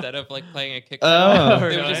 Instead of like playing a kick, Oh. they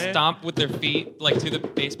would just Really? stomp with their feet like to the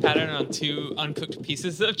bass pattern on 2 uncooked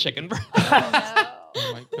pieces of chicken breast.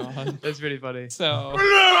 Oh my god. That's pretty funny. So,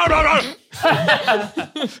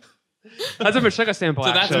 That's a Meshuggah sample.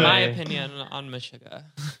 so that's actually. my opinion on Meshuggah.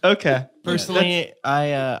 Okay. Personally,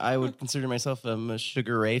 I would consider myself a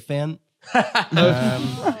Sugar Ray fan.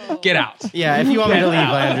 Get out. Yeah, if you want me to leave,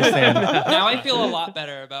 I understand. Now I feel a lot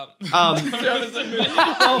better about. You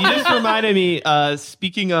just reminded me.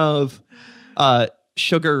 Speaking of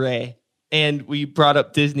Sugar Ray, and we brought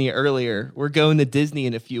up Disney earlier. We're going to Disney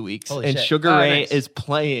in a few weeks, Holy and shit. Sugar Ray nice. is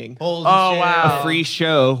playing Holy Oh, shit. wow. a free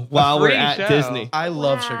show while we're free at show. Disney. I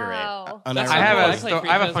love Sugar Ray. Wow. And That's I have cool. a I play free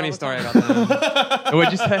I have a shows funny all the story time. about them.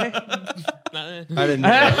 What'd you say? I didn't know.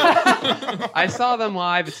 I saw them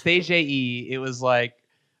live at Stage AE. It was like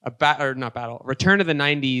Return to the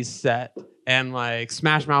 90s set. And like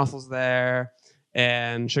Smash Mouth was there.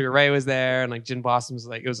 And Sugar Ray was there. And like Gin Blossoms,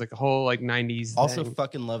 like it was like a whole like 90s Also thing.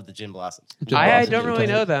 fucking love the Gin Blossoms. I don't really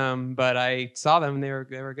know them, but I saw them and they were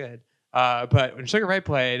good. But when Sugar Ray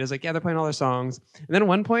played, it was like, yeah, they're playing all their songs. And then at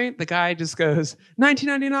one point, the guy just goes,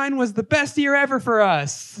 1999 was the best year ever for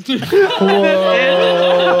us. And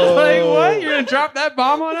I was like, what? You're going to drop that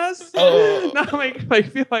bomb on us? Now I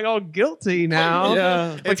feel like all guilty now. Yeah.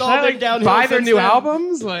 Like, It's should all I, been like, downhill buy their since new then.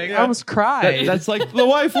 albums? Like, I almost cried. That's like, the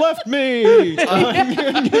wife left me. yeah,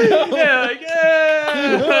 like, yeah,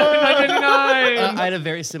 1999. I had a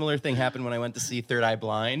very similar thing happen when I went to see Third Eye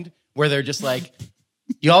Blind, where they're just like,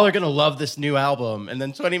 y'all are going to love this new album. And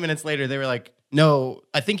then 20 minutes later, they were like, no,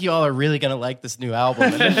 I think y'all are really going to like this new album.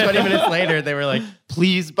 And then 20 minutes later, they were like,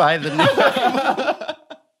 please buy the new album.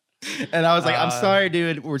 And I was like, I'm sorry,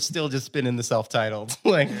 dude. We're still just spinning the self-titled.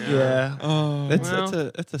 Like, Yeah,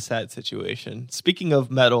 it's a sad situation. Speaking of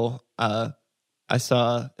metal, I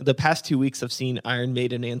saw the past 2 weeks I've seen Iron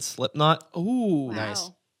Maiden and Slipknot. Ooh, Wow.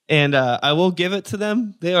 nice. And I will give it to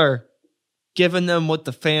them. They are giving them what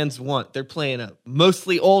the fans want. They're playing a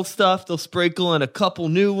mostly old stuff. They'll sprinkle in a couple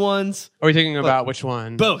new ones. Are we thinking about which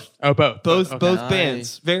one? Both. Oh, both. Both Okay. both Nice.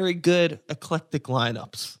 bands. Very good eclectic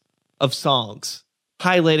lineups of songs,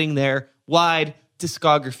 highlighting their wide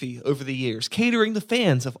discography over the years, catering the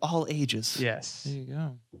fans of all ages. Yes. There you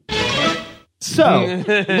go. So,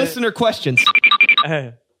 listener questions.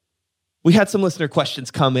 Uh, We had some listener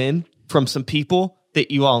questions come in from some people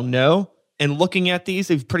that you all know. And looking at these,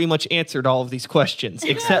 they've pretty much answered all of these questions,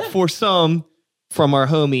 except for some from our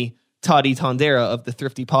homie, Toddy Tondera of the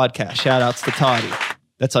Thrifty Podcast. Shout outs to Toddy.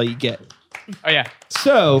 That's all you get. oh, yeah.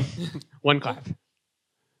 So, One clap.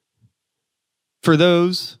 for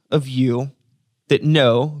those of you that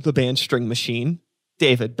know the band String Machine,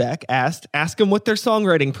 David Beck asked, ask them what their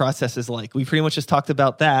songwriting process is like. We pretty much just talked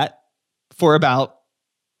about that for about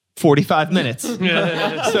 45 minutes.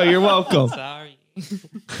 So you're welcome. Sorry.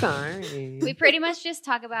 Sorry. We pretty much just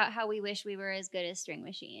talk about how we wish we were as good as String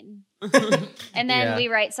Machine. And then Yeah. we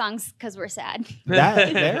write songs because we're sad.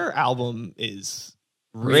 Their album is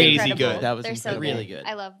crazy Incredible. good. That was They're so really good.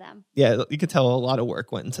 I love them. Yeah, you can tell a lot of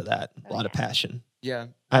work went into that. A Oh, lot of yeah. passion. Yeah.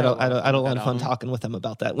 I had a lot of fun That talking with them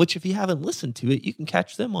about that. Which, if you haven't listened to it, you can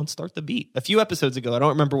catch them on Start the Beat a few episodes ago. I don't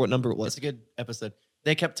remember what number it It's was. a good episode.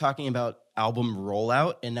 They kept talking about album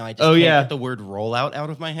rollout, and now I just Oh, can't yeah. get the word rollout out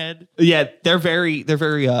of my head. Yeah, they're very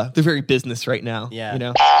business right now. Yeah. You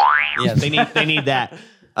know, Yes. they need that.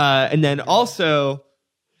 And then also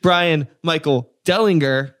Brian Michael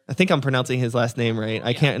Dellinger. I think I'm pronouncing his last name right.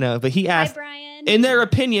 I can't know, but he Hi, asked, Brian. in their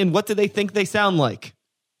opinion, what do they think they sound like?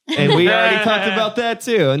 And we already talked about that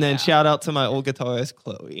too. And then shout out to my old guitarist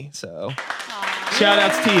Chloe. So Aw. shout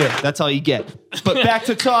outs to you. That's all you get. But back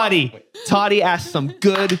to Toddy. Toddy asked some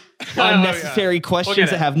good, unnecessary questions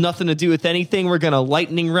that have nothing to do with anything. We're going to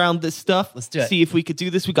lightning round this stuff. Let's do it. See if we could do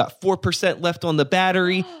this. We got 4% left on the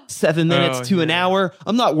battery, 7 minutes to an hour.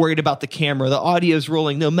 I'm not worried about the camera. The audio's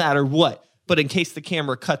rolling no matter what. But in case the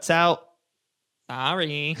camera cuts out,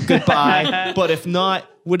 Sorry. goodbye. But if not,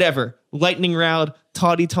 whatever. Lightning round,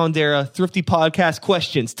 Toddy Tondera, Thrifty Podcast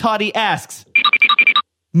questions. Toddy asks,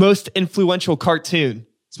 most influential cartoon.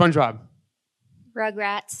 SpongeBob.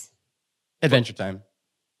 Rugrats. Adventure Time.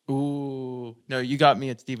 Ooh. No, you got me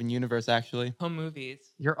at Steven Universe, actually. Home movies.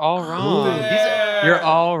 You're all wrong. You're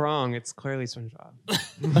all wrong. It's clearly SpongeBob.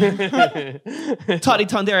 Toddy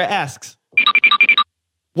Tondera asks,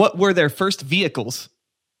 what were their first vehicles?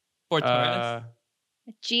 Ford Taurus.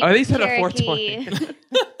 Jeep Oh, they said a Cherokee. 420.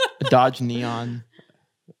 A Dodge Neon.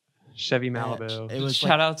 Chevy Malibu. It was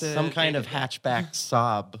Shout like out to some kind of hatchback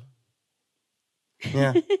Saab.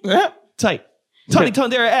 Yeah. Tight. Toddy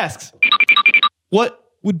Tondera asks, what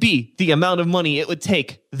would be the amount of money it would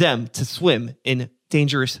take them to swim in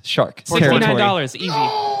dangerous shark territory? $69. Easy.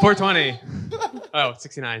 420. Oh,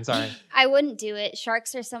 69. Sorry. I wouldn't do it.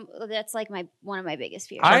 Sharks are that's like one of my biggest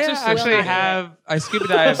fears. I Sharks are so actually Will not do have. I scuba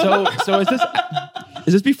dive. So is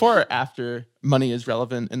Is this before or after money is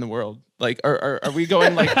relevant in the world? Like, are we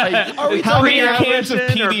going like? How many cans of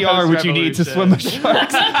PBR would you need to swim a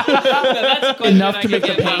shark? Enough to make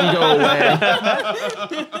the pain go away.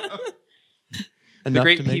 The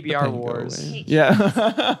Great PBR Wars.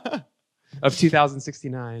 Yeah. Of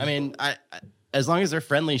 2069. I mean, I as long as they're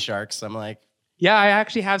friendly sharks, I'm like, yeah, I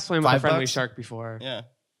actually have swam with a friendly $5? shark before. yeah. It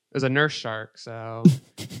was a nurse shark, so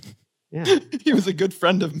yeah. He was a good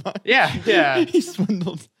friend of mine. Yeah. He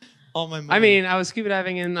swindled all my money. I mean, I was scuba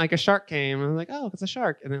diving and like a shark came and I was like, oh, it's a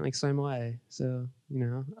shark, and then like swam away. So,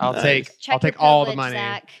 I'll Nice. Check I'll take your all the privilege, money.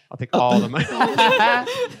 Zach. I'll take all the money.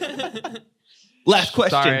 Last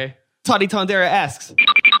question. Sorry. Toddy Tondera asks,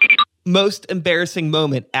 most embarrassing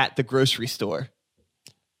moment at the grocery store?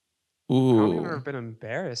 I don't think I've Ooh. ever been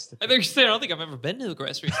embarrassed. I don't think I've ever been to the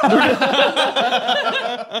grocery store.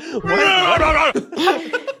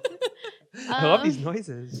 I love these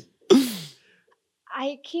noises.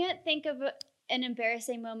 I can't think of an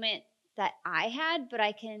embarrassing moment that I had, but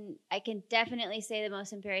I can definitely say the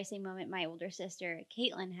most embarrassing moment my older sister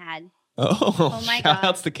Caitlin had. Oh my shout God.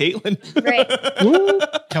 outs to Caitlin. Right.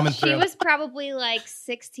 Coming She through. was probably like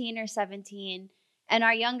 16 or 17, and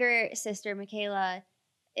our younger sister Michaela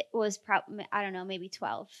was I don't know, maybe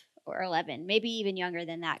 12 or 11, maybe even younger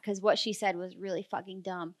than that, because what she said was really fucking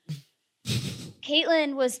dumb.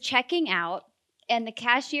 Caitlin was checking out, and the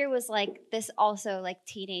cashier was like this also like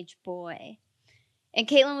teenage boy, and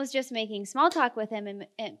Caitlin was just making small talk with him,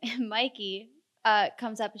 and Mikey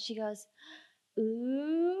comes up and she goes,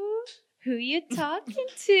 "Ooh, who you talking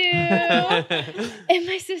to?" And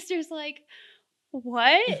my sister's like,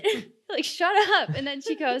 "What?" Like, shut up. And then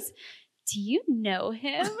she goes, "Do you know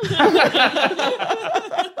him?" That's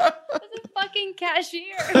a fucking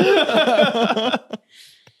cashier.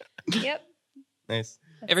 Yep. Nice.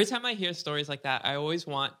 Every time I hear stories like that, I always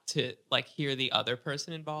want to like hear the other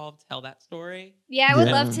person involved tell that story. Yeah, I would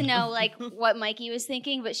love to know like what Mikey was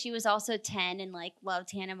thinking, but she was also 10 and like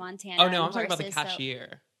loved Hannah Montana. Oh no, and I'm talking about the horses, so-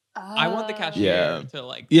 cashier. Oh. I want the cashier Yeah. to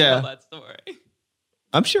like Yeah. tell that story.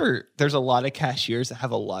 I'm sure there's a lot of cashiers that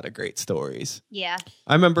have a lot of great stories. Yeah.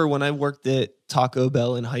 I remember when I worked at Taco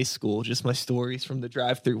Bell in high school, just my stories from the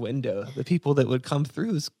drive-through window. The people that would come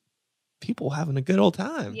through is people having a good old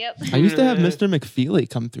time. Yep. I used to have Mr. McFeely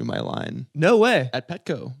come through my line No way. at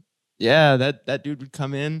Petco. Yeah, that dude would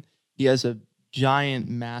come in. He has a giant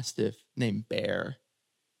mastiff named Bear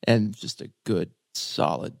and just a good,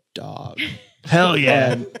 solid dog. Hell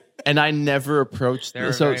yeah. And I never approached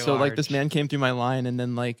They're so very so like this large. man came through my line, and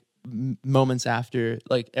then like moments after,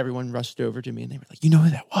 like everyone rushed over to me and they were like, "You know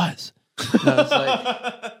who that was?" And I was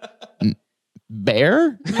like,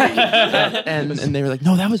 "Bear?" and they were like,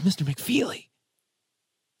 "No, that was Mr. McFeely."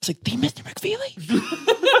 It's like, the Mr.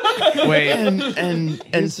 McFeely? Wait.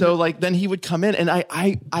 And so like then he would come in, and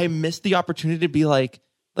I missed the opportunity to be like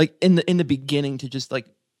in the beginning to just like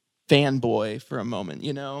fanboy for a moment,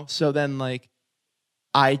 So then like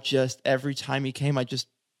I just, every time he came, I just,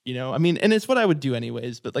 I mean, and it's what I would do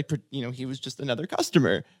anyways, but like, he was just another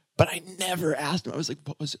customer, but I never asked him. I was like,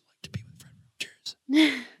 what was it like to be with Fred Rogers?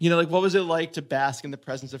 Like, what was it like to bask in the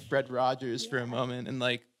presence of Fred Rogers for a moment? And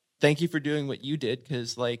like, thank you for doing what you did,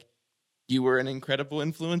 because like, you were an incredible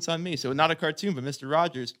influence on me. So not a cartoon, but Mr.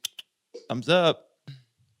 Rogers, thumbs up.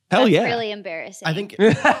 Hell That's yeah. really embarrassing. I think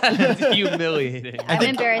It's humiliating. I'm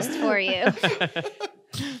embarrassed for you.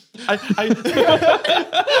 I don't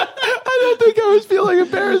think I was feeling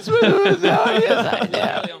embarrassment. No, yes, I I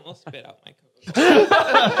know. really almost spit out my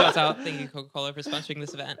Coca-Cola. Shouts out, thank you Coca-Cola for sponsoring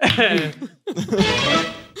this event.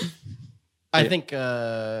 I think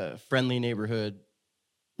friendly neighborhood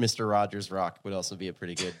Mr. Rogers Rock would also be a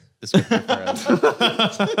pretty good descriptor for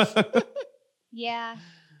us. Yeah.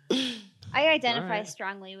 I identify All right.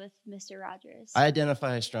 strongly with Mr. Rogers. I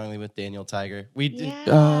identify strongly with Daniel Tiger. We did.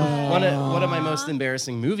 Yeah. One of my most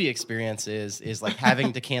embarrassing movie experiences is like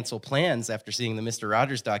having to cancel plans after seeing the Mr.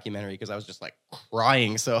 Rogers documentary, because I was just like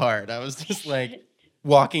crying so hard. I was just like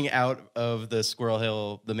walking out of the Squirrel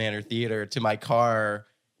Hill, the Manor Theater, to my car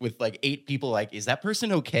with like 8 people. Like, is that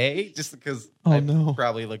person okay? Just because Oh, I no.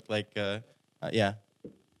 probably looked like, yeah.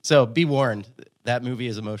 So be warned, that movie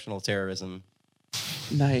is emotional terrorism.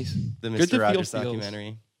 Nice. The Good to Mr. feel Rogers feels.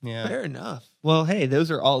 documentary. Yeah. Fair enough. Well, hey,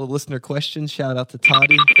 those are all the listener questions. Shout out to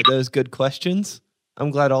Toddy for those good questions.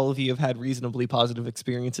 I'm glad all of you have had reasonably positive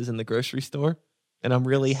experiences in the grocery store. And I'm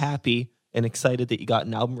really happy and excited that you got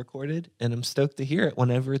an album recorded. And I'm stoked to hear it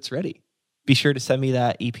whenever it's ready. Be sure to send me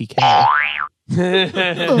that EPK.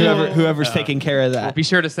 Whoever's taking care of that. Be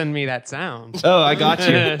sure to send me that sound. Oh, I got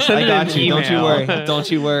you. I Send me got an you. Don't you email. worry. Don't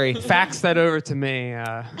you worry. Fax that over to me.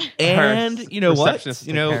 And our you know what? receptionist will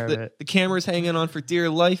You take know care of the it. camera's hanging on for dear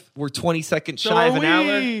life. We're 20 seconds So shy of are an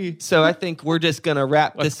hour, we. so I think we're just gonna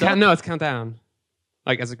wrap this up. No, let's count down.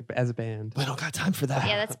 Like as a band. We don't got time for that.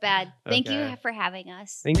 Yeah, that's bad. Thank Okay. you for having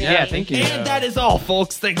us. Thank you. And that is all,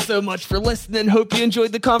 folks. Thanks so much for listening. Hope you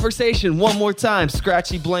enjoyed the conversation. One more time,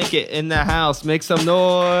 Scratchy Blanket in the house. Make some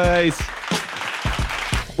noise.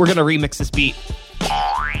 We're gonna remix this beat.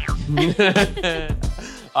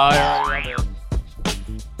 I love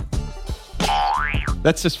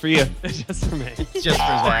That's just for you. it. Just for me. Just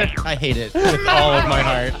for Zach. I hate it with all of my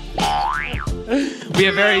heart. We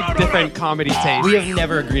have very different comedy tastes. We have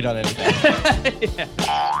never agreed on anything.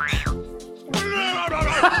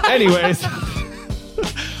 Anyways,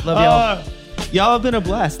 Love y'all. y'all have been a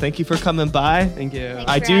blast. Thank you for coming by. Thank you.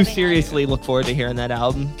 Thanks I for do having us. seriously look forward to hearing that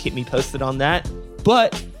album. Keep me posted on that.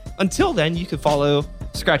 But until then, you can follow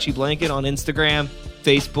Scratchy Blanket on Instagram,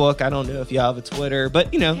 Facebook. I don't know if you have a Twitter,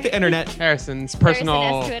 but you know, the internet. Harrison's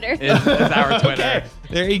personal has Twitter. is our Twitter. Okay,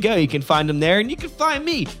 there you go. You can find them there, and you can find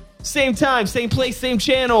me. Same time, same place, same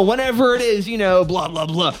channel, whenever it is, you know, blah, blah,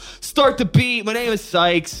 blah. Start the beat. My name is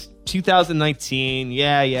Sykes, 2019.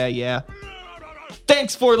 Yeah.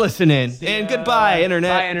 Thanks for listening, and goodbye,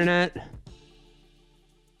 internet. Bye, internet.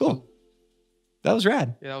 Cool. That was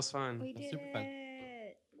rad. Yeah, that was fun. We did super fun.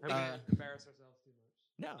 it. I'm gonna embarrass ourselves too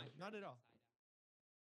much. No, not at all.